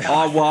afraid.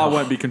 I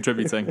won't be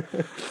contributing.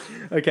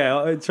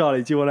 Okay,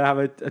 Charlie, do you want to have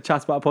a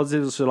chat about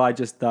positives, or shall I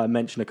just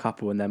mention a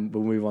couple and then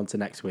we'll move on to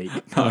next week?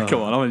 No,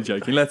 come on, I'm only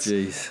joking.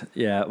 Jeez.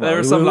 Yeah, there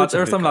are some lads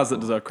that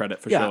deserve credit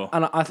for sure.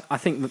 And I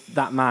think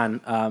that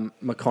man,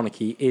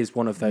 McConaughey, is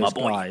one of those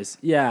guys.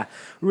 Yeah,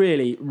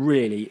 really,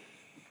 really,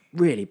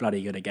 really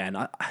bloody good again.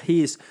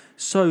 He is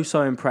so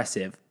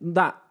impressive.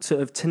 That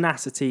sort of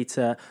tenacity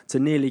to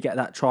nearly get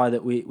that try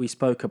that we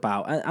spoke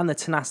about, and the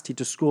tenacity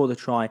to score the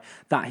try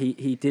that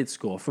he did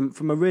score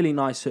from a really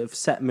nice sort of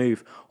set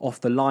move off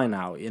the line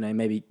out.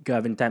 Maybe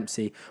Gervin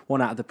Dempsey,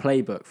 one out of the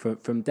playbook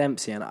from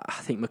Dempsey, and I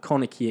think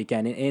McConaughey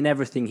again in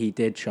everything he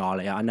did.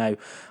 Charlie, I know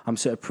I'm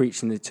sort of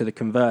preaching to the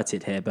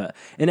converted here, but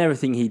in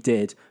everything he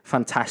did,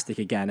 fantastic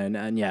again,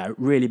 and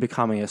really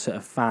becoming a sort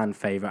of fan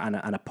favourite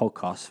and a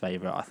podcast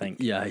favourite. I think.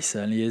 Yeah, he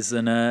certainly is,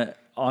 and.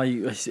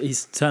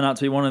 He's turned out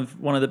to be one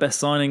of the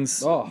best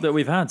signings that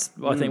we've had.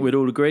 I think we'd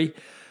all agree.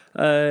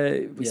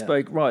 We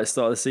spoke right at the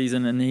start of the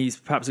season, and he's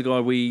perhaps a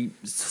guy we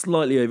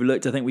slightly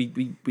overlooked. I think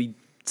we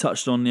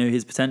touched on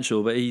his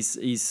potential, but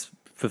he's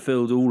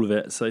fulfilled all of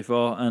it so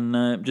far,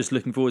 and just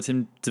looking forward to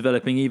him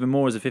developing even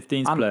more as a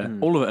 15s player.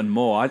 All of it and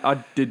more.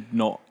 I did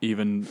not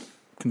even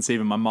conceive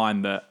in my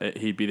mind that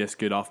he'd be this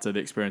good after the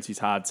experience he's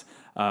had.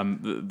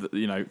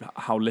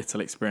 How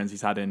little experience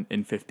he's had in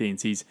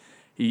 15s.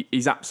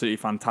 he's absolutely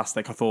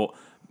fantastic. I thought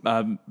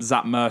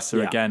Zach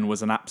Mercer again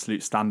was an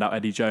absolute standout.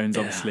 Eddie Jones,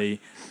 obviously,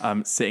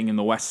 sitting in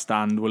the West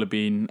Stand, will have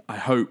been, I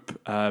hope,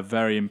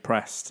 very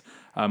impressed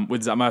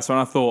with Zach Mercer.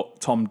 And I thought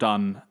Tom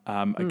Dunn,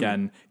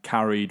 again,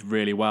 carried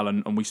really well.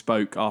 And we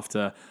spoke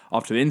after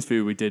the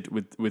interview we did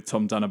with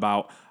Tom Dunn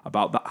about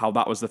that, how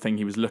that was the thing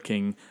he was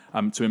looking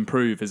to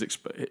improve, is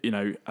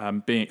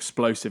being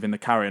explosive in the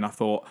carry. And I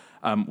thought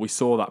we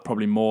saw that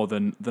probably more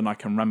than I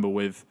can remember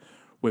with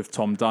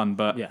Tom Dunn.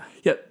 But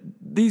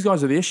these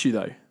guys are the issue,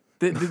 though.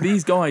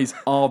 These guys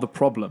are the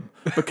problem,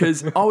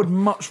 because I would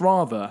much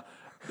rather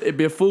it'd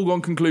be a foregone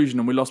conclusion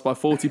and we lost by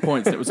 40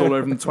 points and it was all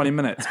over in 20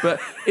 minutes. But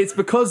it's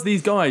because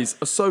these guys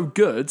are so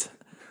good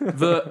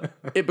that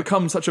it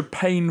becomes such a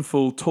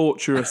painful,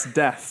 torturous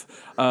death,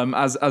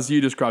 as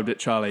you described it,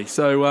 Charlie.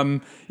 So,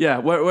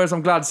 whereas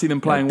I'm glad to see them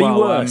playing well.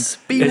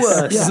 Be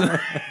worse.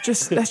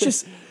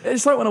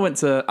 It's like when I went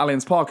to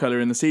Allianz Park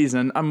earlier in the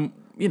season, and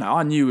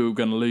I knew we were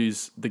going to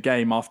lose the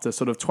game after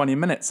sort of 20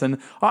 minutes, and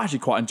I actually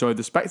quite enjoyed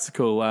the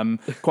spectacle.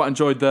 Quite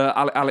enjoyed the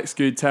Alex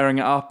Good tearing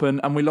it up,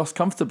 and we lost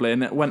comfortably.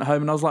 And it went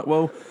home, and I was like,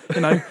 well,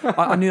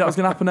 I knew that was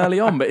going to happen early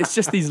on. But it's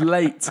just these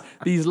late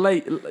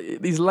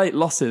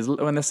losses,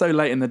 when they're so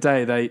late in the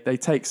day, they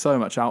take so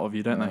much out of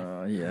you, don't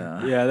they?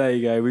 Yeah. There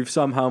you go. We've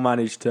somehow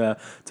managed to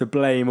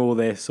blame all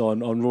this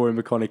on Rory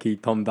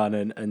McConaughey, Tom Dunn,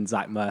 and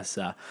Zach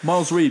Mercer.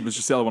 Miles Reid was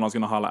just the other one I was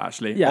going to highlight,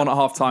 actually. Yeah. On at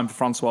half time for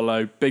Francois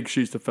Lowe, big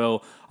shoes to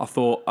fill. I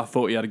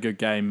thought he had a good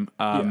game.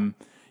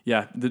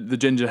 The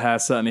ginger hair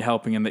certainly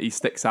helping in that he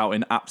sticks out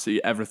in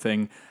absolutely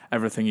everything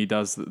he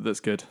does that's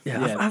good.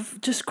 I've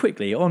just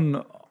quickly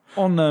on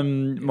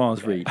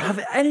Miles Reid.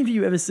 Have any of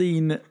you ever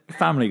seen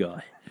Family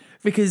Guy?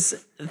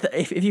 Because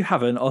if you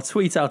haven't, I'll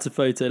tweet out a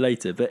photo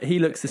later. But he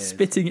looks a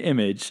spitting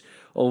image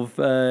of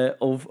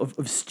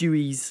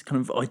Stewie's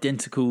kind of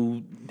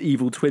identical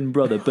evil twin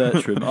brother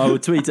Bertram. I will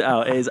tweet it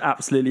out. It is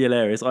absolutely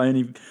hilarious. I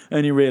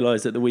only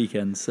realised at the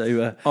weekend.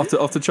 So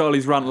after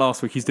Charlie's rant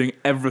last week, he's doing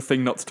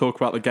everything not to talk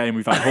about the game.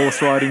 We've had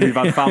horse riding, we've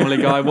had Family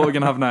Guy. What are we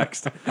going to have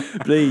next?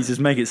 Please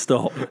just make it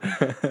stop.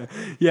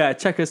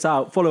 Check us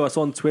out. Follow us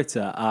on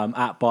Twitter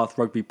at Bath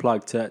Rugby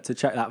Plug to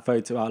check that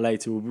photo out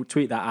later. We'll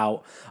tweet that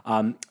out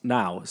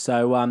now.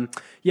 So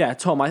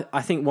Tom,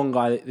 I think one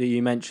guy that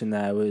you mentioned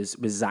there was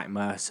Zach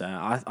Mercer.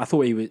 I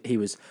thought he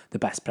was the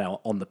best player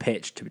on the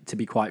pitch, to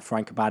be quite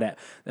frank about it.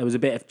 There was a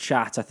bit of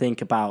chat, I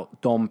think,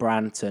 about Don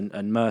Brandt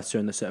and Mercer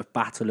and the sort of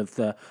battle of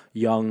the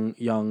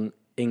young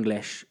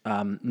English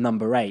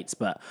number 8s.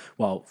 But,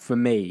 well, for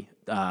me,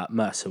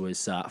 Mercer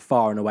was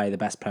far and away the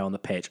best player on the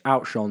pitch,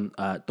 outshone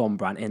Don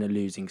Brandt in a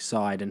losing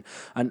side. And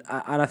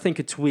I think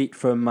a tweet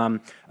from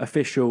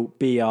official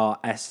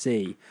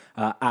BRSC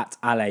at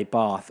LA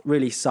Bath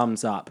really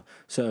sums up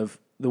sort of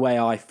the way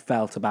I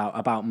felt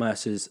about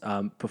Mercer's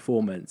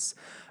performance.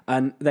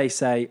 And they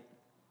say,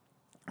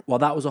 while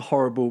that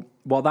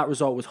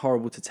result was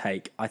horrible to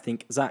take, I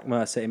think Zach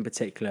Mercer in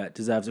particular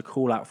deserves a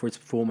call out for his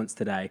performance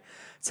today.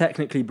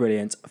 Technically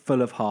brilliant,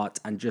 full of heart,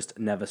 and just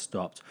never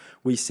stopped.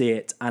 We see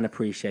it and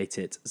appreciate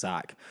it,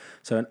 Zach.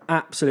 So an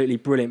absolutely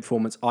brilliant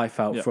performance I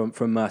felt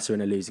from Mercer in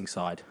a losing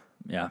side.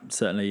 Yeah,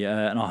 certainly,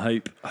 and I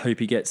hope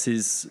he gets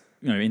his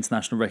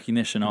international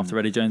recognition after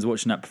Eddie Jones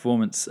watching that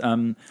performance.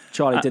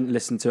 Charlie didn't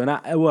listen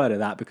to a word of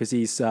that because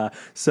he's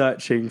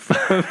searching for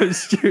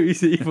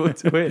Stewie's evil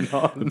twin.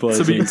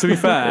 To be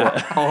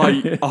fair,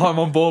 I'm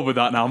on board with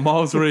that now.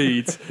 Miles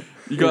Reid,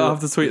 you gotta have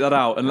to tweet that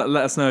out and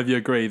let us know if you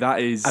agree. That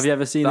is. Have you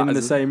ever seen them in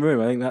the same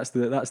room? I think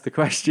that's the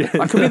question.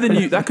 That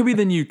could be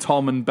the new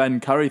Tom and Ben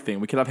Curry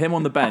thing. We could have him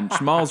on the bench,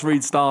 Miles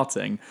Reid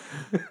starting.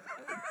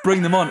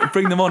 Bring them on.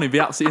 He'd be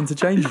absolutely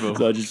interchangeable.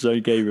 So I just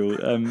showed Gabriel.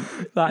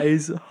 That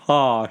is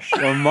harsh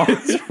on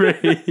Miles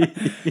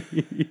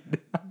Reid.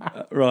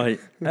 Right.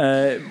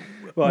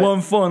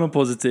 One final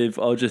positive.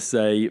 I'll just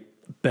say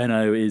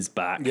Benno is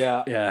back.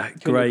 Yeah.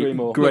 Great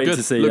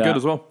to see. Look good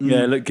as well.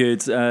 Yeah, look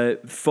good.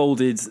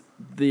 Folded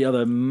the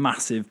other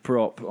massive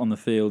prop on the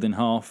field in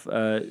half.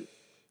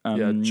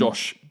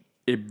 Josh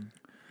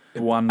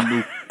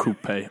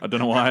Ibwanukupe. I don't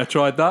know why I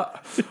tried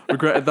that.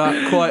 Regretted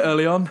that quite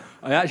early on.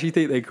 I actually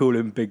think they call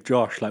him Big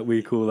Josh, like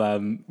we call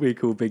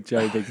Big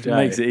Joe, Big Joe.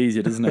 Makes it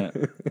easier, doesn't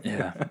it?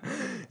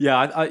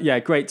 Yeah.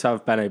 Great to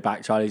have Benno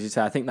back, Charlie. As you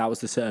say, I think that was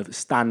the sort of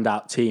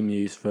standout team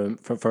news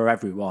for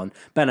everyone.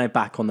 Benno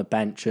back on the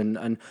bench,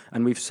 and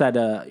we've said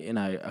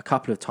a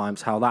couple of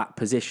times how that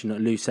position at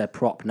loose head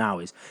prop now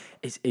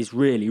is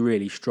really,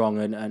 really strong,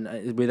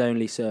 and with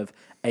only sort of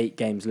 8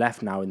 games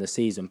left now in the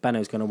season,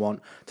 Benno's going to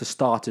want to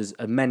start as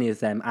many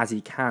of them as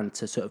he can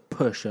to sort of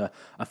push a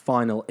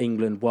final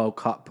England World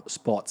Cup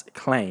spot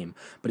claim.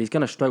 But he's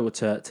going to struggle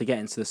to get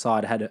into the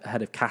side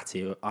ahead of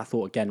Catty, who I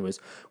thought again was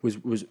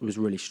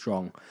really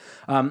strong.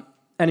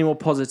 Any more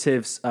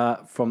positives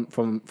from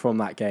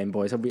that game,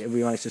 boys? Have we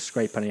managed to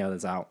scrape any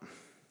others out?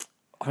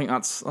 I think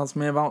that's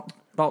me about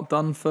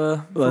done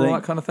for all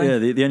that kind of thing. Yeah,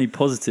 the only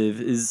positive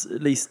is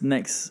at least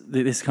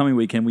this coming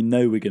weekend we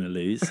know we're going to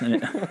lose.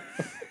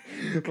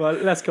 Well,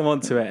 let's come on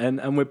to it.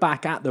 And we're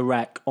back at the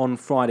Rec on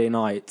Friday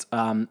night.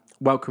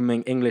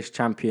 welcoming English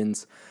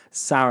champions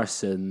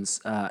Saracens.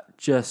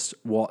 Just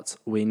what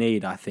we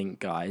need, I think,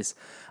 guys.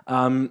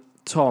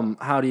 Tom,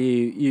 how do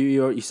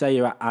you say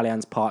you're at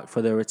Allianz Park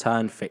for the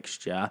return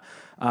fixture,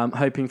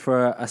 hoping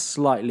for a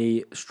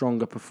slightly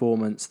stronger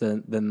performance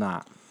than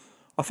that?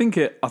 I think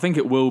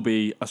it will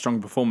be a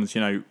strong performance.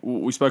 You know,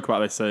 we spoke about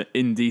this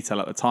in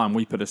detail at the time.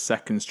 We put a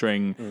second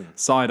string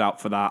side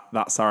out for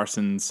that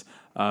Saracens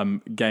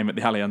game at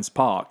the Allianz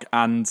Park,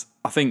 and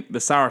I think the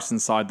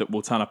Saracens side that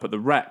will turn up at the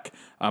Rec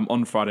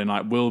on Friday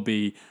night will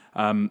be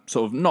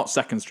sort of not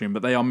second string,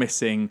 but they are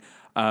missing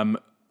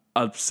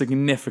a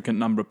significant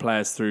number of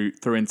players through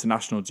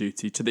international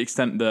duty, to the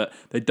extent that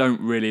they don't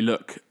really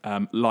look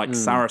like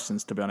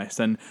Saracens, to be honest.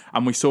 And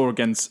we saw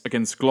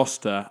against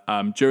Gloucester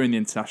during the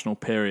international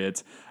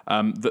period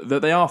that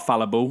they are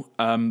fallible.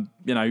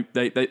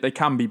 They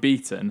can be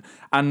beaten.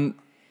 And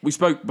we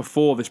spoke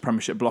before this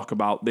Premiership block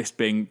about this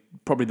being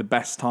probably the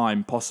best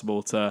time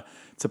possible to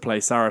play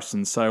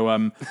Saracens.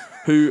 So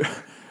who...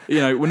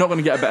 we're not going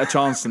to get a better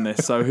chance than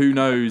this. So who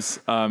knows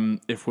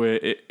if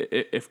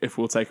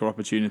we'll take our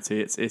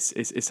opportunity?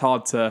 It's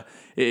hard to.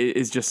 It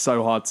is just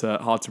so hard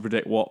to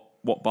predict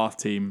what Bath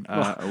team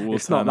will.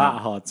 It's not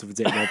that hard to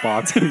predict what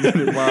Bath team.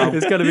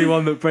 It's going to be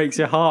one that breaks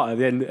your heart at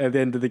the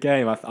end of the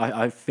game.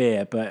 I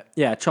fear. But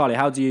yeah, Charlie,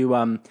 how do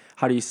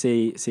you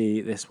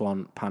see this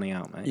one panning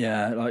out, mate?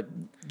 Yeah, like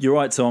you're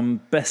right,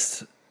 Tom.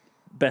 Best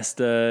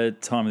time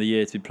of the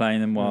year to be playing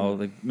them while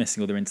they're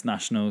missing all their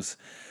internationals.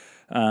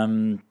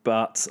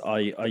 But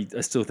I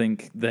still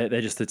think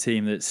they're just a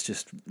team that's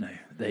just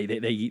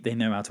they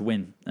know how to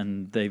win,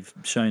 and they've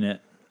shown it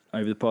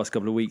over the past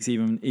couple of weeks.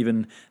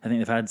 Even I think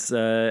they've had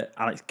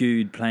Alex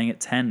Good playing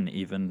at 10.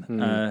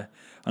 I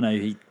know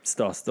he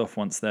started off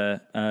once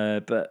there,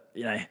 but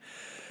I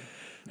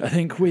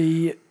think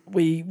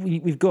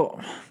we've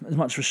got as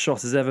much of a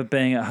shot as ever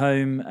being at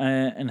home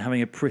and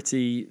having a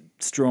pretty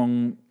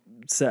strong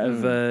set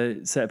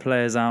of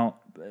players out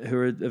who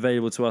are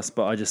available to us.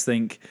 But I just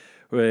think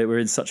we're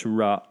in such a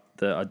rut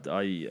that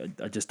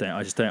I just don't.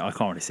 I can't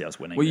really see us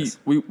winning.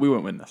 We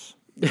won't win this.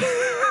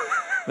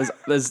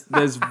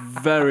 There's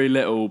very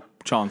little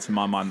chance in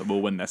my mind that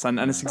we'll win this, and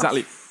it's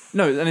exactly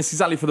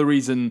for the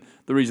reason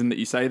that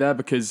you say there,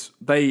 because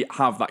they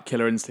have that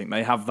killer instinct.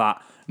 They have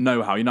that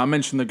know-how. I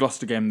mentioned the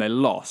Gloucester game they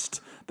lost.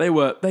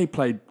 They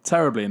played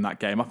terribly in that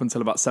game up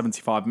until about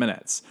 75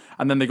 minutes,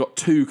 and then they got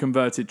 2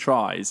 converted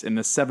tries in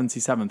the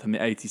 77th and the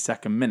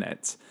 82nd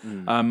minute,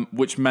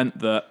 which meant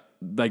that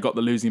they got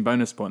the losing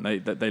bonus point.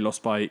 They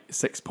lost by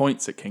 6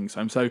 points at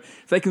Kingsholm. So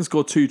if they can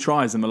score 2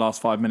 tries in the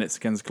last 5 minutes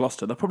against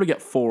Gloucester, they'll probably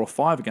get 4 or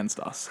 5 against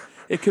us.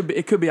 It could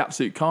be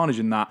absolute carnage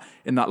in that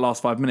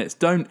last 5 minutes.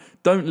 Don't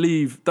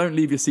leave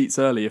your seats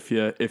early if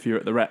you're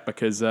at the Rep,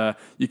 because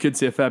you could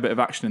see a fair bit of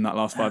action in that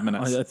last 5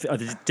 minutes. I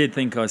did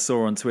think I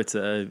saw on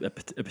Twitter a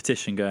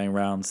petition going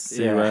around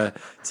to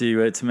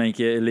make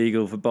it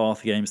illegal for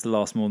Bath games to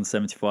last more than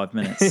 75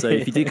 minutes. So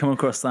if you do come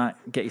across that,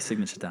 get your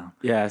signature down.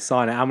 Yeah,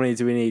 sign it. How many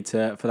do we need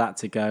for that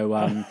to go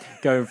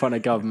in front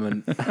of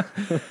government?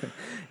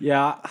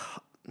 Yeah.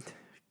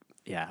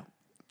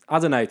 I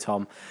don't know,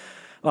 Tom.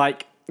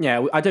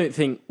 I don't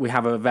think we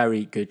have a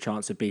very good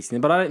chance of beating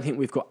them, but I don't think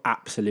we've got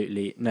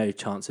absolutely no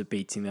chance of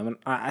beating them. And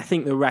I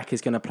think the Rec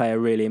is going to play a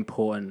really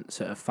important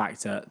sort of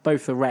factor,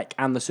 both the Rec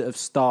and the sort of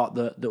start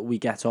that we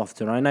get off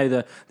to. And I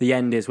know the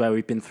end is where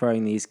we've been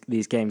throwing these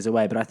games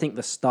away, but I think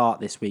the start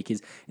this week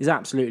is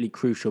absolutely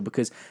crucial,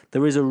 because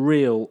there is a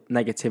real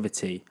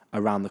negativity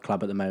around the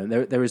club at the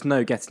moment. There is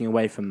no getting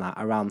away from that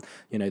around,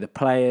 the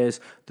players,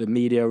 the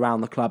media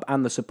around the club,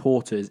 and the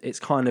supporters. It's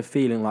kind of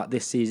feeling like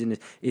this season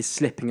is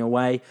slipping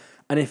away.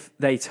 And if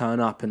they turn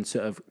up and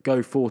sort of go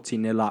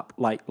 14-0 up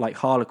like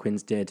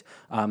Harlequins did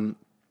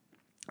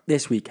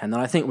this weekend, then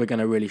I think we're going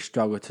to really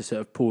struggle to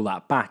sort of pull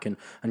that back. And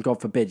God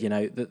forbid,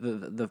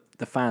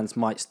 the fans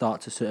might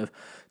start to sort of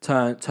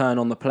turn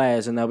on the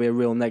players, and there'll be a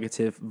real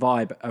negative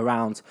vibe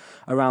around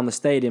the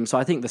stadium. So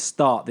I think the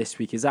start this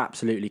week is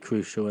absolutely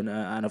crucial,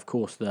 and of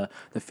course the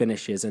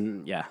finishes.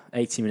 And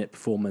 80-minute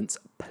performance,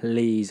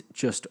 please,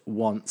 just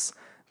once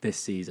this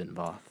season,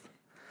 Bath.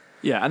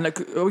 Yeah, and are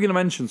we going to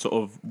mention sort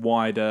of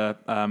wider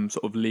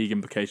sort of league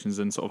implications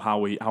and sort of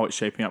how it's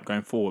shaping up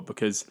going forward?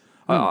 Because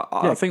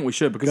I think we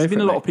should, because there's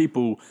been a lot of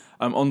people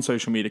on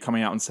social media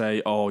coming out and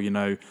say,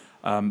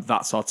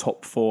 that's our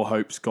top 4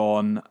 hopes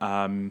gone.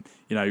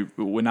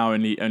 We're now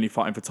only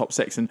fighting for top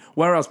 6, and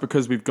whereas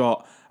because we've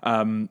got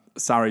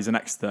Sarries and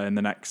Exeter in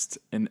the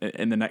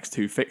next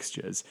 2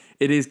 fixtures,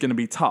 it is going to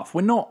be tough.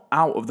 We're not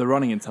out of the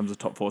running in terms of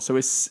top 4, so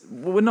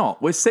we're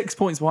not. We're 6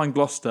 points behind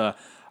Gloucester.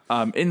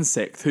 In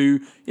 6th,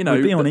 who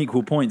we'd be on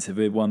equal points if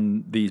we'd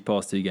won these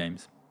past 2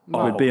 games.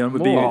 We'd be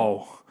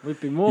more.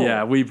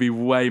 Yeah, we'd be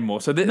way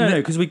more. So no,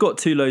 because we got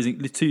two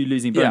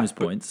losing bonus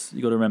points.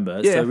 You got to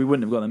remember. Yeah. So we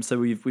wouldn't have got them. So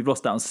we've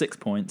lost out on 6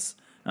 points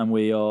and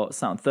we are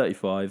sat on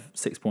 35,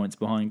 6 points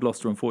behind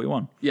Gloucester on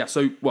 41. Yeah.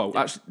 So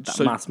actually, That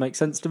maths makes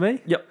sense to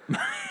me. Yep.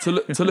 to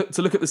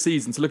look at the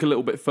season, to look a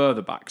little bit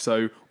further back.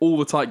 So all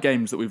the tight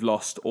games that we've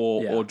lost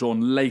or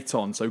drawn late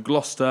on. So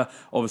Gloucester,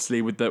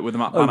 obviously with the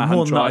Matt Banahan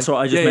more than try. that. That's right.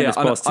 I just meant this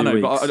past 2 I know,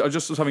 weeks. but I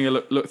just was having a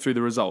look through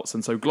the results,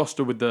 and so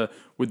Gloucester with the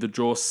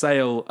draw,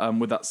 Sale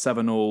with that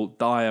 7-7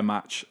 Dyer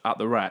match at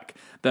the Rec,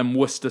 then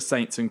Worcester,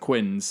 Saints, and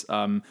Quins,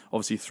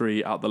 obviously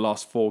 3 out of the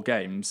last 4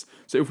 games.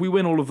 So if we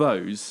win all of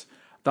those,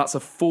 that's a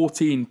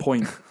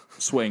 14-point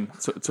swing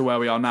to where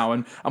we are now.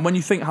 And when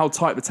you think how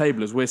tight the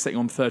table is, we're sitting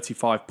on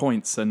 35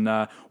 points and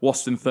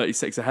Waston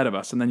 36 ahead of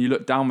us. And then you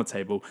look down the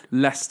table,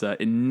 Leicester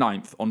in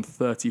 9th on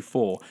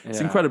 34.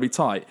 It's incredibly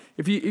tight.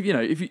 If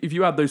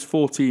you add those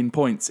 14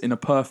 points in a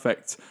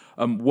perfect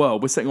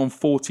world, we're sitting on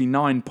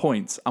 49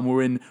 points and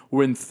we're in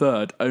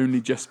 3rd,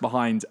 only just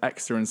behind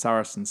Exeter and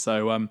Saracens.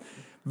 So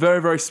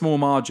very, very small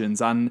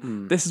margins.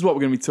 And this is what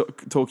we're going to be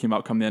talking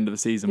about come the end of the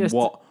season. Yes,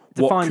 What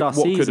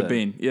could have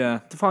been? Yeah,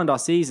 defined our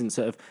season.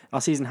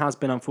 Our season has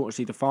been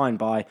unfortunately defined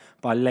by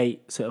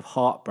late sort of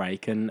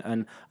heartbreak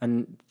and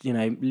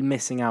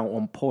missing out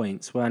on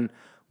points when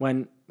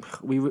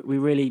we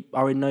really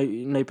are in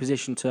no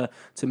position to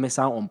miss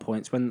out on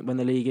points when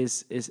the league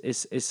is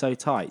so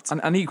tight.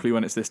 And equally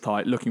when it's this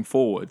tight, looking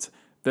forward,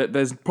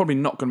 there's probably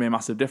not going to be a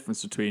massive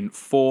difference between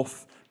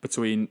 4th,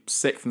 between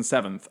 6th and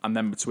 7th, and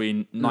then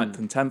between 9th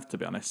and 10th, to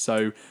be honest.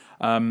 So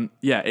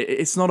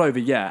it's not over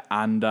yet,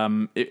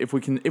 and if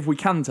we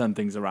can turn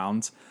things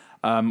around,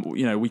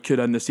 we could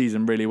end the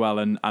season really well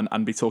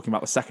and be talking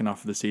about the second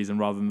half of the season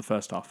rather than the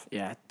first half.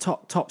 Yeah,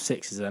 top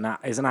 6 is an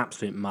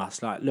absolute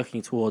must. Like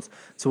looking towards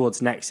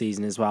next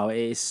season as well, it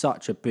is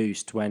such a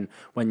boost when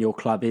your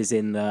club is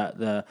in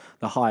the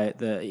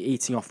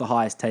eating off the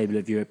highest table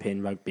of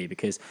European rugby,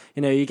 because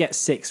you get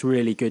 6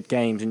 really good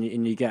games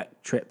and you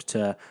get trips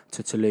to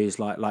Toulouse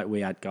like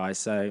we had, guys.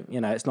 So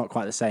it's not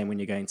quite the same when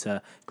you're going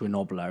to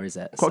Grenoble, is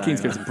it? Quite keen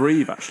to get to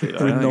breathe actually.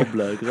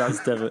 Grenoble, because that's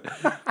definitely.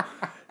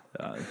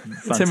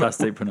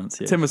 Fantastic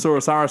pronunciation.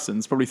 Timisoara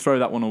Saracens probably throw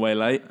that one away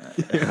late.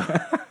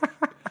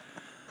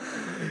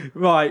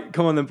 Right,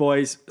 come on then,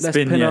 boys. It's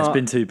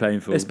been too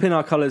painful. Let's pin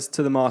our colours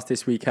to the mast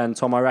this weekend.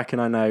 Tom, I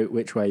reckon I know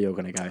which way you're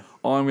going to go.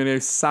 I'm going to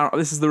go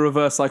this is the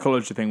reverse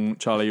psychology thing,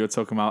 Charlie, you were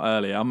talking about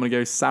earlier. I'm going to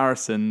go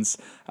Saracens,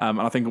 and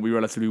I think it'll be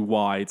relatively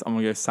wide. I'm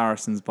going to go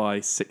Saracens by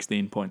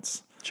 16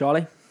 points.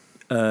 Charlie?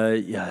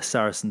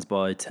 Saracens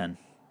by 10.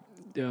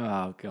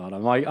 Oh God,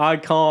 I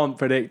can't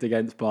predict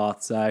against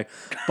Bath. So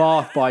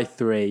Bath by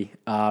 3.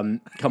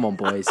 Come on,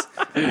 boys,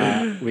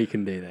 we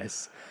can do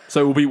this.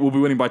 So we'll be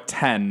winning by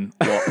 10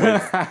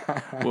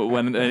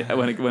 when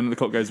the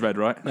clock goes red,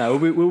 right? No,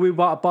 we'll be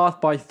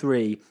Bath by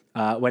 3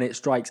 when it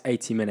strikes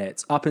 80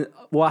 minutes.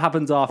 What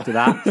happens after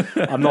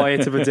that, I'm not here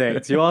to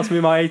predict. You ask me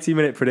my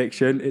 80-minute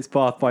prediction, it's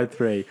Bath by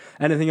 3.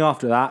 Anything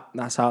after that,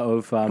 that's out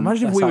of.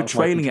 Imagine if we were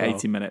trailing at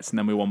 80 minutes and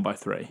then we won by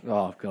 3.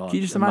 Oh God! Can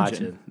you just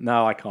imagine?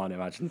 No, I can't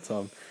imagine,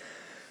 Tom.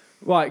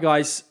 Right,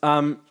 guys.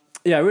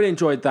 Really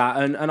enjoyed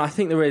that, and I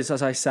think there is,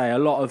 as I say, a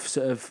lot of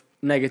sort of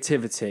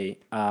negativity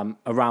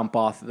around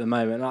Bath at the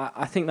moment.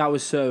 I think that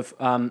was sort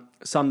of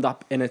summed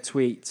up in a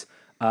tweet.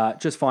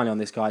 Just finally on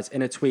this, guys,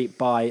 in a tweet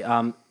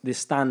by the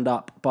Stand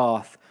Up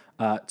Bath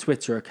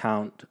Twitter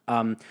account,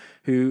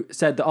 who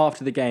said that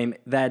after the game,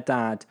 their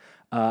dad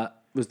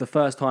was the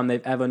first time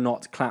they've ever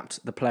not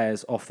clapped the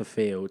players off the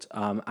field.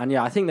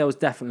 I think there was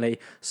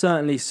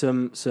certainly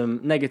some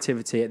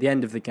negativity at the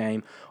end of the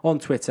game on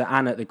Twitter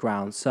and at the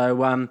ground.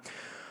 So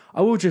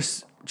I will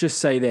just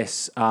say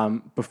this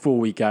before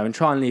we go and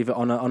try and leave it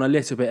on a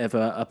little bit of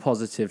a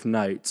positive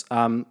note.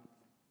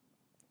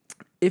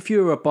 If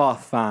you're a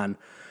Bath fan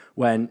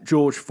when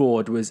George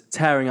Ford was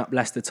tearing up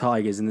Leicester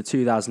Tigers in the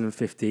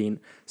 2015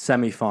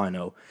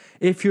 semi-final,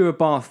 if you're a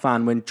Bath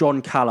fan when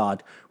John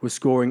Callard was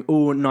scoring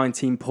all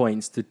 19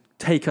 points to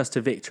take us to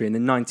victory in the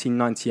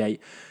 1998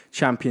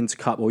 Champions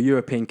Cup or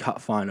European Cup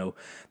final,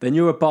 then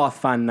you're a Bath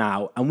fan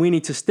now, and we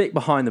need to stick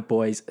behind the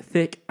boys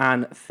thick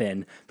and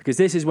thin, because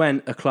this is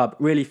when a club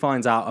really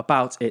finds out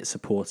about its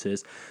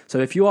supporters. So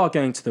if you are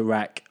going to the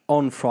Rec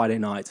on Friday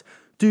night,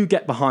 do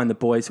get behind the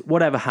boys.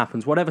 Whatever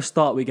happens, whatever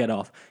start we get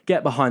off,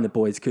 get behind the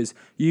boys, because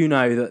you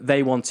know that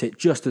they want it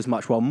just as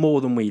much, well,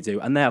 more than we do,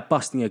 and they are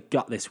busting a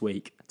gut this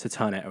week to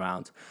turn it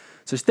around.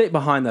 So stick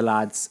behind the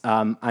lads,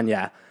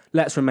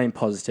 let's remain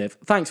positive.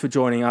 Thanks for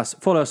joining us.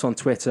 Follow us on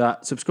Twitter,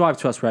 subscribe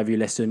to us wherever you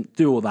listen,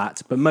 do all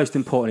that. But most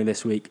importantly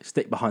this week,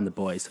 stick behind the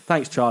boys.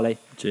 Thanks, Charlie.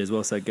 Cheers,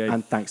 well said, Gabe.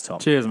 And thanks,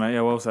 Tom. Cheers, mate.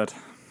 Yeah, well said.